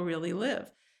how people really live.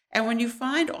 And when you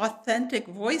find authentic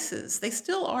voices, they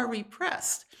still are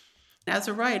repressed. As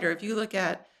a writer, if you look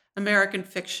at American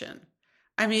fiction,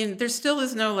 I mean, there still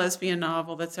is no lesbian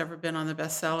novel that's ever been on the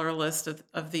bestseller list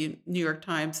of the New York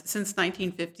Times since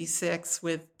 1956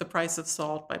 with The Price of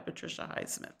Salt by Patricia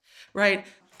Highsmith, right?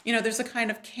 You know, there's a kind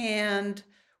of canned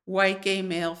white gay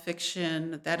male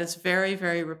fiction that is very,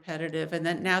 very repetitive. And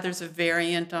then now there's a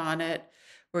variant on it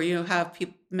where you have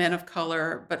men of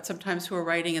color, but sometimes who are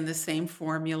writing in the same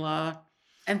formula.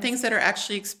 And things that are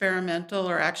actually experimental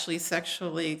or actually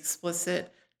sexually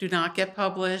explicit do not get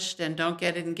published and don't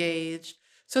get engaged.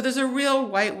 So there's a real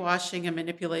whitewashing and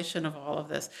manipulation of all of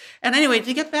this. And anyway,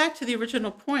 to get back to the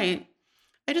original point,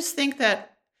 I just think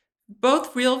that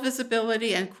both real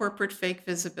visibility and corporate fake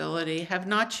visibility have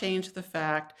not changed the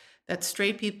fact that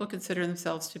straight people consider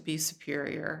themselves to be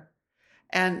superior.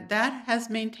 And that has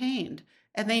maintained.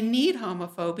 And they need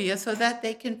homophobia so that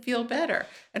they can feel better.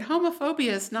 And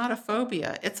homophobia is not a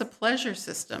phobia. It's a pleasure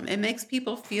system. It makes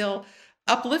people feel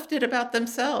uplifted about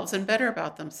themselves and better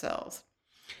about themselves.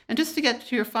 And just to get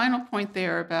to your final point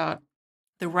there about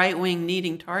the right wing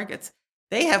needing targets,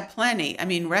 they have plenty. I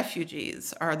mean,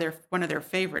 refugees are one of their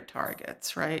favorite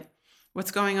targets, right?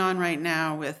 what's going on right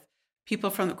now with people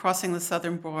from crossing the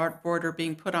southern border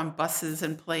being put on buses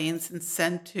and planes and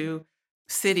sent to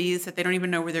cities that they don't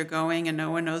even know where they're going and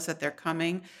no one knows that they're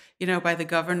coming, by the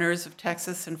governors of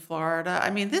Texas and Florida. I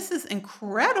mean, this is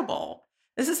incredible.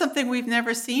 This is something we've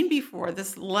never seen before,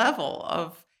 this level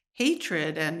of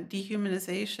hatred and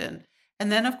dehumanization.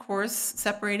 And then, of course,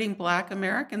 separating Black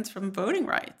Americans from voting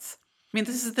rights. I mean,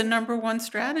 this is the number one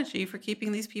strategy for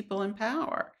keeping these people in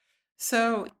power.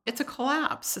 So it's a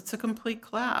collapse. It's a complete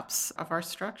collapse of our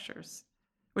structures,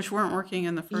 which weren't working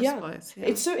in the first place. Yeah.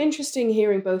 It's so interesting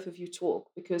hearing both of you talk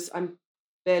because I'm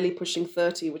barely pushing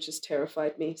 30, which has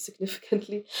terrified me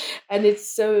significantly. And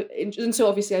so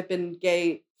obviously I've been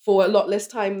gay for a lot less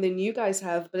time than you guys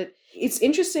have, but it's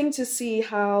interesting to see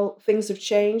how things have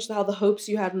changed, how the hopes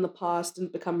you had in the past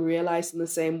didn't become realized in the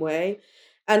same way.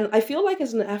 And I feel like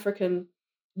as an African,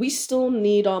 we still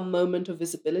need our moment of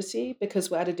visibility because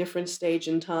we're at a different stage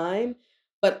in time.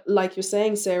 But like you're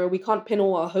saying, Sarah, we can't pin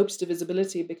all our hopes to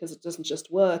visibility because it doesn't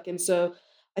just work. And so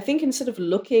I think instead of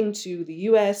looking to the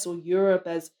US or Europe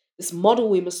as this model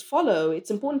we must follow,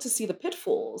 it's important to see the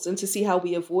pitfalls and to see how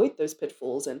we avoid those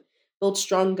pitfalls and build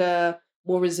stronger,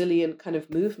 more resilient kind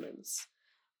of movements.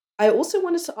 I also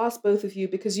wanted to ask both of you,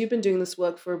 because you've been doing this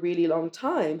work for a really long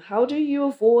time, how do you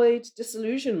avoid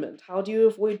disillusionment? How do you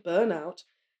avoid burnout?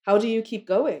 How do you keep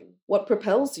going? What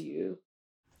propels you?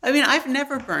 I mean, I've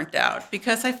never burnt out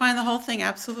because I find the whole thing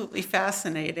absolutely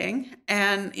fascinating.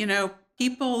 And,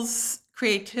 people's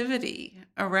creativity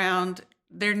around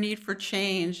their need for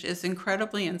change is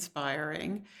incredibly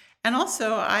inspiring. And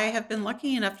also, I have been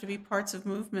lucky enough to be parts of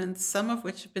movements, some of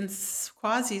which have been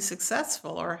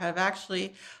quasi-successful or have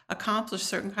actually accomplished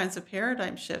certain kinds of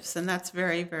paradigm shifts. And that's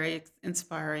very, very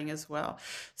inspiring as well.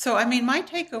 So, I mean, my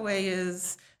takeaway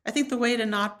is, I think the way to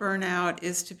not burn out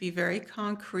is to be very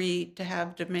concrete, to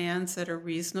have demands that are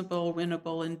reasonable,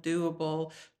 winnable, and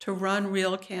doable, to run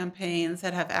real campaigns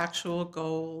that have actual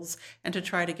goals, and to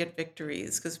try to get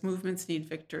victories, because movements need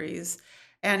victories.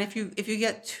 And if you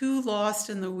get too lost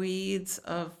in the weeds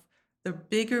of the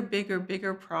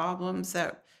bigger problems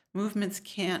that movements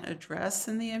can't address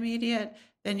in the immediate,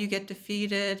 then you get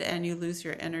defeated and you lose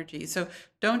your energy. So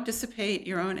don't dissipate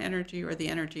your own energy or the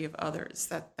energy of others.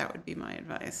 That would be my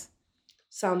advice.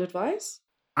 Sound advice?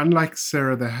 Unlike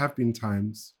Sarah, there have been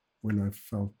times when I've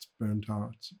felt burnt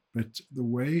out, but the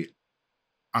way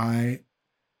I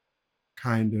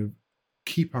kind of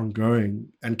keep on going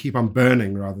and keep on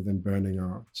burning rather than burning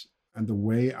out, and the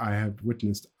way I have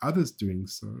witnessed others doing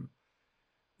so,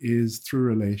 is through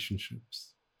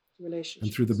relationships.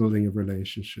 And through the building of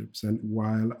relationships. And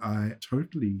while I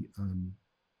totally,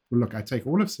 look, I take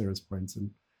all of Sarah's points, and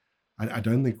I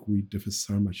don't think we differ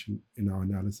so much in our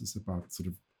analysis about sort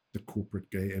of the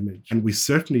corporate gay image. And we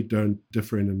certainly don't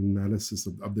differ in an analysis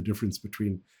of the difference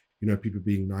between, people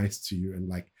being nice to you and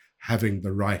like having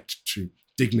the right to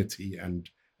dignity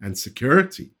and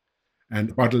security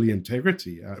and bodily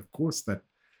integrity. Of course, that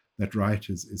right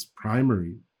is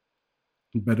primary.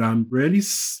 But I'm really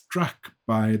struck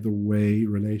by the way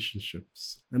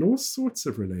relationships, and all sorts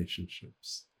of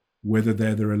relationships, whether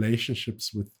they're the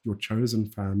relationships with your chosen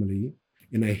family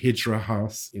in a hijra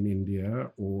house in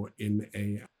India or in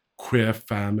a queer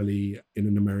family in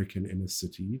an American inner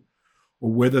city, or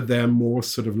whether they're more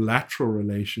sort of lateral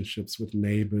relationships with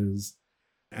neighbors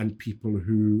and people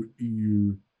who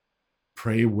you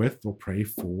pray with or pray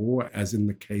for, as in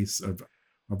the case of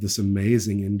this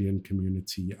amazing Indian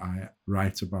community I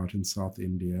write about in South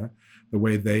India, the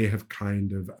way they have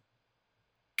kind of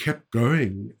kept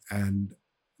going and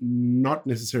not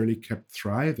necessarily kept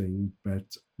thriving,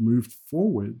 but moved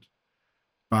forward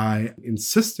by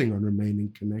insisting on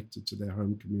remaining connected to their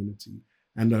home community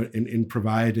and in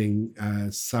providing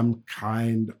some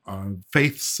kind of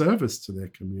faith service to their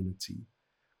community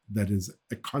that is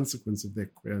a consequence of their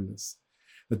queerness.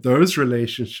 That those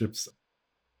relationships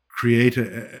create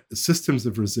systems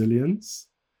of resilience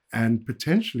and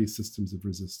potentially systems of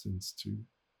resistance too,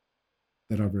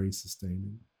 that are very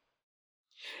sustaining.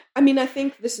 I mean, I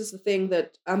think this is the thing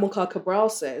that Amilcar Cabral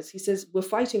says. He says, we're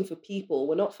fighting for people.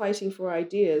 We're not fighting for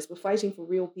ideas. We're fighting for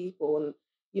real people. And,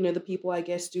 the people, I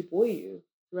guess, do buoy you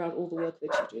throughout all the work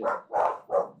that you do.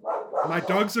 My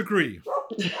dogs agree.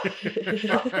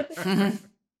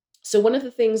 So one of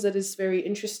the things that is very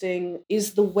interesting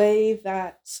is the way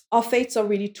that our fates are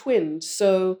really twinned.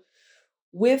 So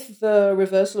with the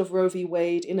reversal of Roe v.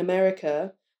 Wade in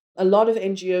America, a lot of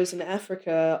NGOs in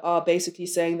Africa are basically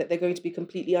saying that they're going to be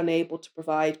completely unable to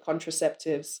provide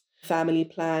contraceptives, family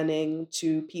planning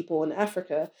to people in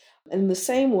Africa. And in the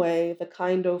same way, the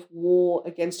kind of war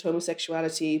against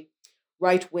homosexuality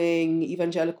right-wing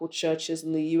evangelical churches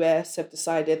in the US have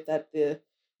decided that the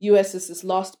US is this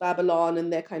lost Babylon,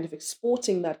 and they're kind of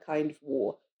exporting that kind of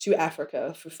war to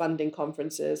Africa for funding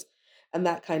conferences and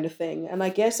that kind of thing. And I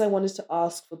guess I wanted to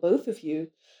ask for both of you,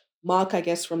 Mark, I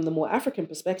guess, from the more African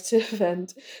perspective,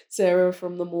 and Sarah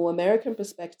from the more American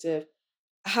perspective,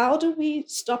 how do we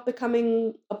stop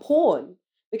becoming a pawn?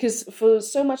 Because for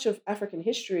so much of African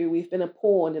history, we've been a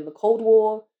pawn in the Cold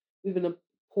War, we've been a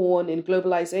pawn in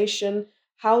globalization.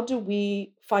 How do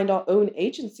we find our own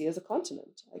agency as a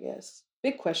continent, I guess?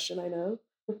 Big question, I know.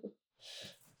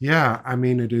 Yeah, I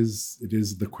mean, it is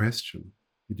the question.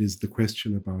 It is the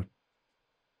question about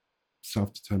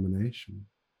self-determination.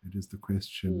 It is the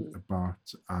question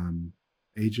about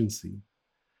agency.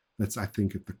 That's, I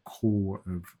think, at the core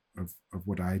of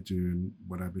what I do and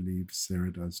what I believe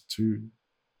Sarah does too.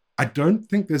 I don't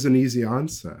think there's an easy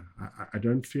answer. I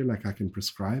don't feel like I can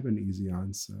prescribe an easy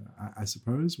answer. I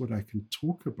suppose what I can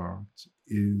talk about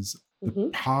is the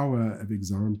power of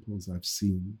examples I've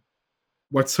seen.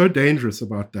 What's so dangerous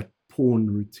about that pawn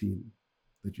routine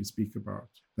that you speak about,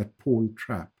 that pawn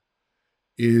trap,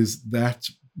 is that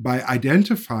by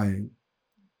identifying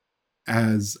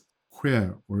as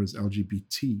queer or as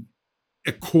LGBT,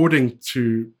 according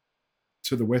to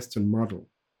the Western model,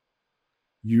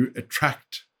 you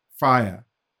attract fire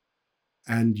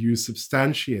and you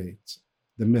substantiate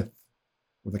the myth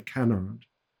or the canard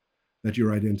that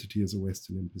your identity is a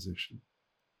Western imposition.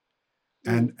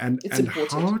 And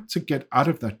how to get out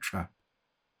of that trap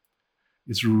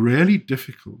is really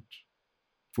difficult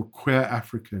for queer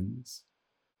Africans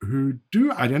who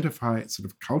do identify sort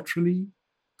of culturally,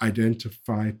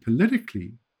 identify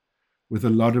politically with a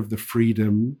lot of the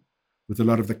freedom, with a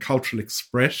lot of the cultural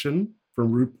expression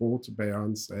from RuPaul to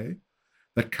Beyonce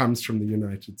that comes from the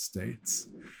United States.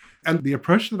 And the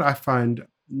approach that I find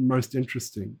most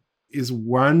interesting is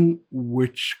one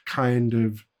which kind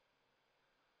of,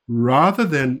 rather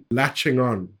than latching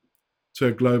on to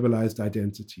a globalized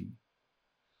identity,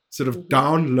 sort of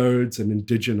downloads and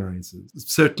indigenizes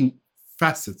certain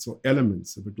facets or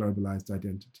elements of a globalized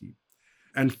identity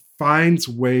and finds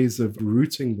ways of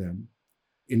rooting them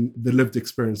in the lived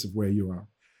experience of where you are.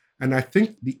 And I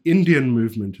think the Indian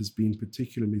movement has been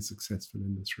particularly successful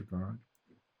in this regard,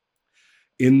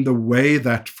 in the way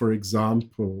that, for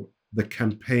example, the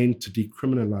campaign to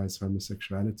decriminalize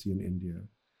homosexuality in India.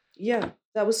 Yeah,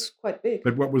 that was quite big.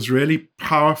 But what was really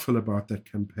powerful about that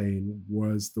campaign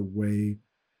was the way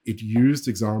it used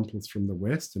examples from the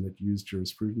West and it used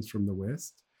jurisprudence from the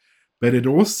West, but it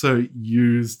also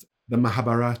used the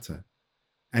Mahabharata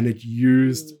and it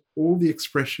used all the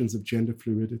expressions of gender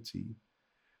fluidity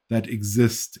that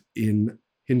exist in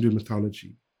Hindu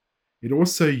mythology. It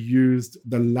also used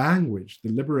the language, the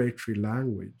liberatory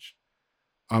language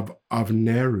of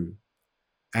Nehru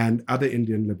and other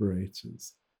Indian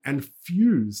liberators, and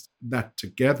fused that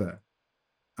together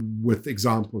with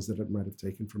examples that it might have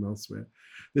taken from elsewhere.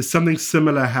 There's something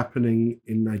similar happening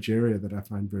in Nigeria that I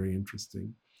find very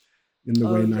interesting, in the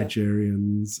way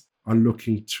Nigerians are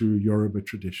looking to Yoruba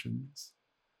traditions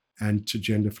and to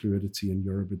gender fluidity and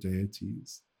Yoruba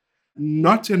deities,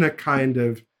 not in a kind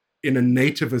of, in a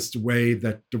nativist way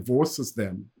that divorces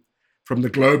them from the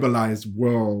globalized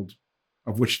world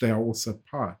of which they are also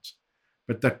part,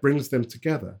 but that brings them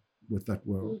together with that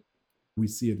world. We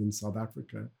see it in South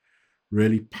Africa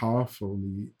really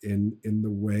powerfully in the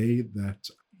way that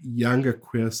younger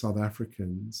queer South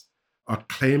Africans are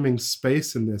claiming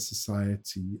space in their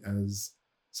society as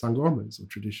sangomas or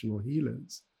traditional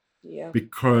healers. Yeah.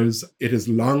 Because it has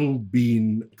long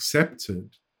been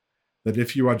accepted that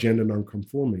if you are gender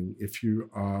non-conforming, if you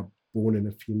are born in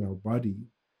a female body,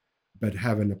 but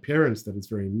have an appearance that is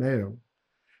very male,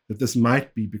 that this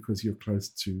might be because you're close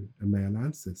to a male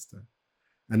ancestor.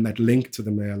 And that link to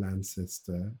the male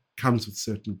ancestor comes with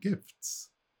certain gifts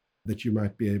that you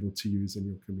might be able to use in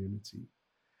your community.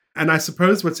 And I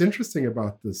suppose what's interesting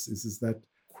about this is that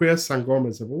queer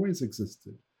sangomas have always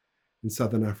existed in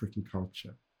Southern African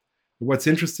culture. But what's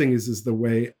interesting is the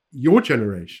way your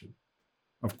generation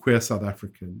of queer South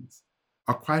Africans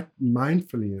are quite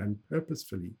mindfully and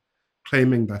purposefully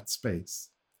claiming that space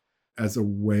as a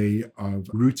way of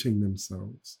rooting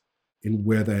themselves in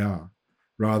where they are,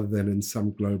 rather than in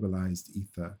some globalized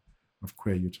ether of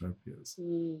queer utopias.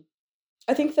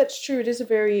 I think that's true. It is a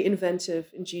very inventive,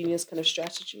 ingenious kind of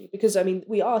strategy because, I mean,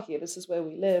 we are here. This is where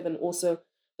we live. And also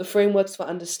the frameworks for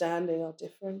understanding are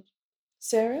different.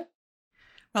 Sarah?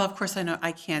 Well, of course, I know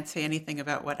I can't say anything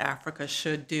about what Africa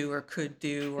should do or could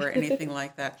do or anything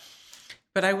like that.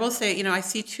 But I will say, I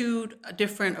see two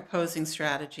different opposing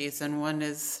strategies, and one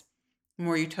is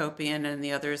more utopian and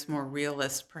the other is more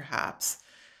realist, perhaps.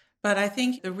 But I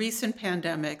think the recent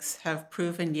pandemics have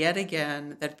proven yet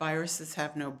again that viruses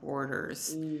have no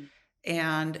borders. Mm.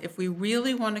 And if we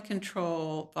really want to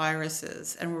control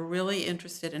viruses and we're really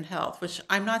interested in health, which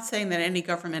I'm not saying that any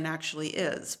government actually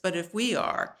is, but if we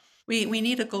are, we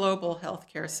need a global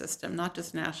healthcare system, not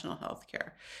just national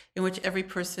healthcare, in which every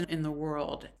person in the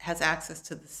world has access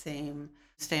to the same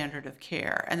standard of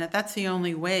care. And that's the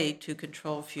only way to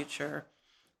control future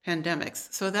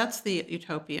pandemics. So that's the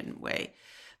utopian way.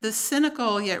 The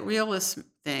cynical yet realist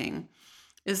thing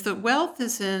is that wealth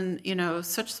is in,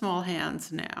 such small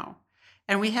hands now.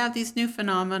 And we have these new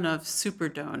phenomena of super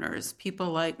donors, people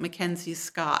like Mackenzie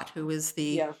Scott, who is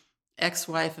the Yeah.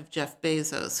 ex-wife of Jeff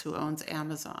Bezos, who owns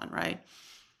Amazon, right?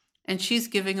 And she's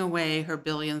giving away her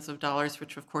billions of dollars,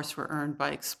 which of course were earned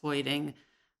by exploiting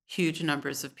huge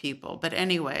numbers of people. But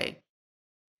anyway,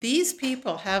 these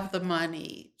people have the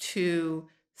money to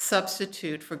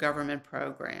substitute for government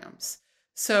programs.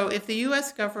 So if the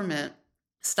US government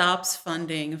stops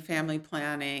funding family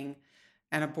planning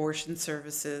and abortion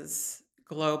services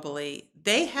globally,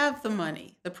 they have the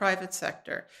money, the private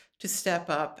sector, to step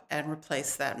up and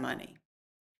replace that money.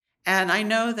 And I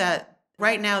know that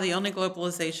right now the only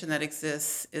globalization that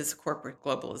exists is corporate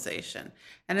globalization.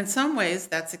 And in some ways,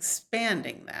 that's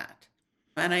expanding that.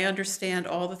 And I understand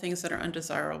all the things that are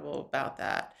undesirable about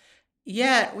that.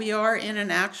 Yet we are in an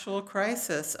actual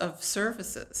crisis of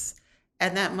services,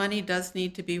 and that money does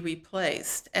need to be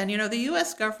replaced. And, the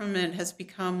US government has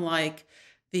become like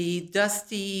the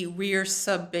dusty rear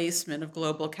sub basement of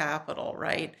global capital,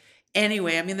 right?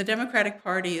 Anyway, I mean, the Democratic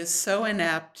Party is so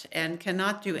inept and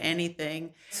cannot do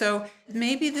anything. So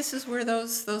maybe this is where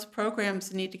those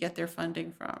programs need to get their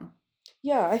funding from.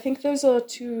 Yeah, I think those are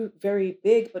two very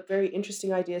big but very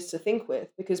interesting ideas to think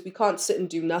with because we can't sit and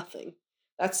do nothing.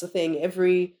 That's the thing.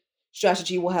 Every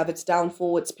strategy will have its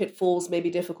downfall, its pitfalls, may be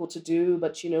difficult to do,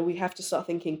 but we have to start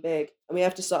thinking big and we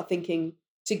have to start thinking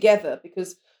together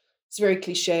because it's very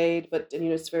cliched, but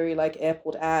it's very like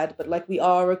airport ad, but like we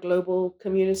are a global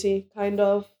community, kind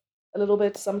of, a little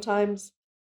bit sometimes.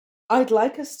 I'd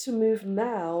like us to move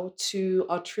now to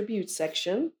our tribute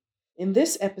section. In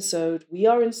this episode, we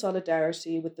are in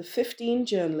solidarity with the 15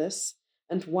 journalists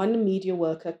and one media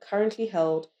worker currently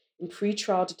held in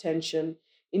pre-trial detention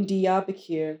in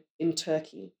Diyarbakir in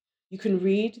Turkey. You can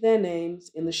read their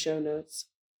names in the show notes.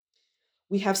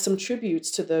 We have some tributes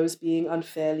to those being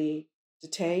unfairly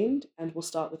detained, and we'll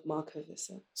start with Mark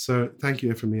Hovissa. So thank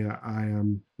you, Ephemia. I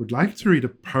would like to read a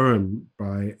poem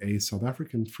by a South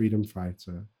African freedom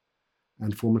fighter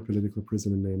and former political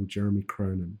prisoner named Jeremy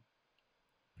Cronin,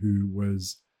 who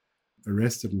was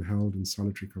arrested and held in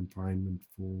solitary confinement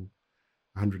for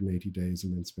 180 days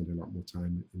and then spent a lot more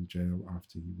time in jail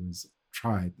after he was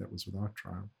tried. That was without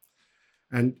trial.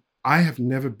 And I have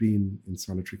never been in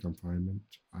solitary confinement.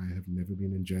 I have never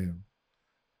been in jail.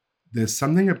 There's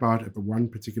something about one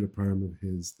particular poem of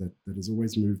his that has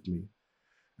always moved me.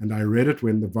 And I read it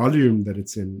when the volume that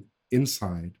it's in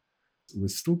inside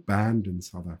was still banned in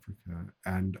South Africa.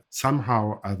 And somehow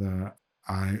or other,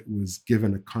 I was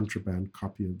given a contraband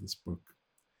copy of this book.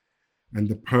 And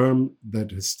the poem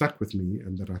that has stuck with me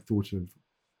and that I thought of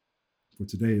for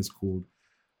today is called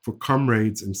For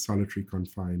Comrades in Solitary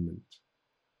Confinement.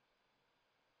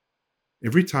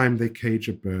 Every time they cage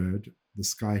a bird, the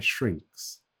sky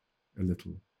shrinks a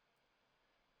little.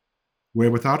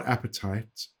 Where without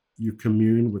appetite, you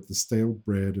commune with the stale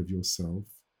bread of yourself,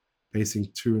 pacing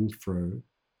to and fro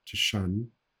to shun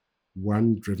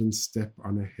one driven step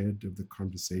on ahead of the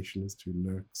conversationist who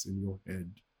lurks in your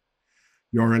head.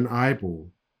 You're an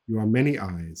eyeball, you are many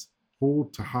eyes,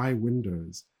 hauled to high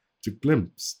windows, to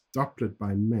glimpse, dopplet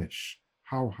by mesh,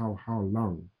 how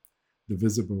long, the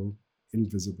visible,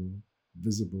 invisible,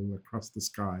 visible across the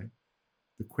sky,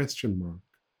 the question mark,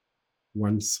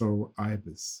 one soul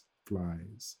ibis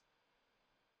flies.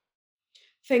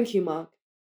 Thank you, Mark.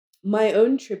 My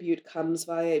own tribute comes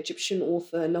via Egyptian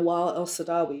author Nawal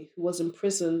el-Saadawi, who was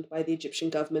imprisoned by the Egyptian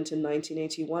government in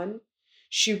 1981.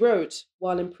 She wrote,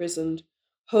 while imprisoned,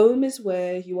 "Home is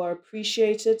where you are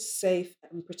appreciated, safe,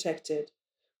 and protected,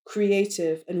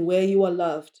 creative, and where you are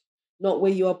loved, not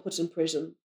where you are put in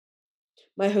prison."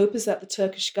 My hope is that the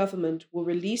Turkish government will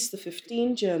release the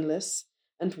 15 journalists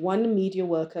and one media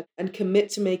worker and commit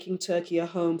to making Turkey a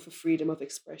home for freedom of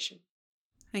expression.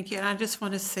 Thank you. And I just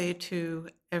want to say to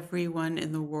everyone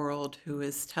in the world who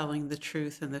is telling the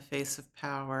truth in the face of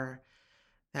power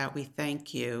that we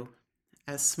thank you,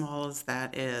 as small as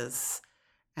that is,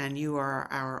 and you are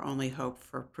our only hope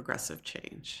for progressive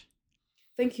change.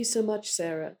 Thank you so much,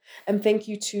 Sarah. And thank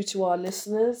you too to our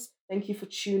listeners. Thank you for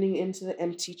tuning into The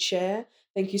Empty Chair.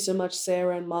 Thank you so much,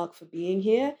 Sarah and Mark, for being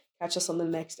here. Catch us on the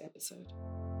next episode.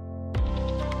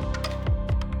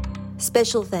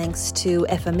 Special thanks to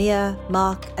Ephemia,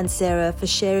 Mark, and Sarah for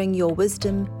sharing your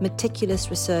wisdom,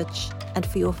 meticulous research, and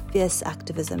for your fierce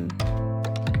activism.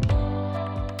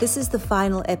 This is the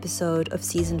final episode of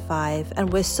Season 5,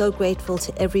 and we're so grateful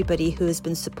to everybody who has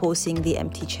been supporting The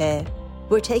Empty Chair.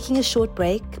 We're taking a short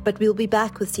break, but we'll be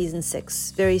back with Season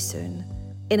 6 very soon.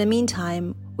 In the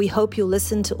meantime, we hope you'll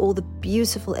listen to all the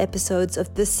beautiful episodes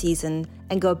of this season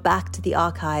and go back to the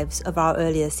archives of our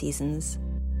earlier seasons.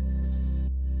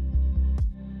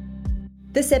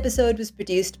 This episode was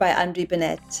produced by Andri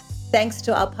Burnett. Thanks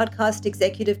to our podcast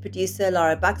executive producer,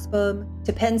 Laura Buxbaum,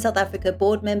 to PEN South Africa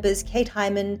board members Kate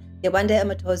Hyman, Yawande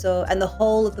Amatozo, and the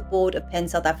whole of the board of PEN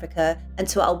South Africa, and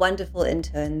to our wonderful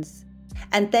interns.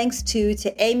 And thanks to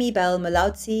Amy Bell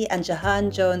Malautzi and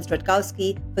Jahan Jones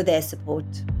Rodkowski for their support.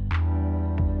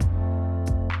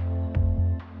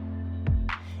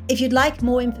 If you'd like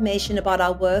more information about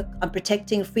our work on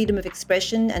protecting freedom of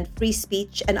expression and free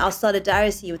speech and our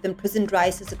solidarity with imprisoned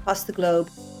writers across the globe,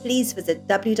 please visit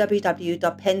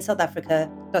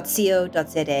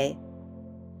www.pensouthafrica.co.za.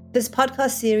 This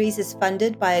podcast series is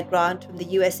funded by a grant from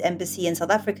the US Embassy in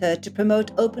South Africa to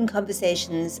promote open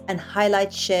conversations and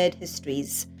highlight shared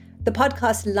histories. The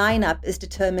podcast lineup is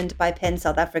determined by PEN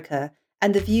South Africa,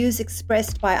 and the views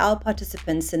expressed by our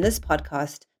participants in this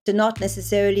podcast do not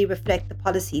necessarily reflect the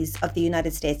policies of the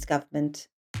United States government.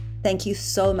 Thank you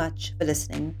so much for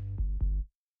listening.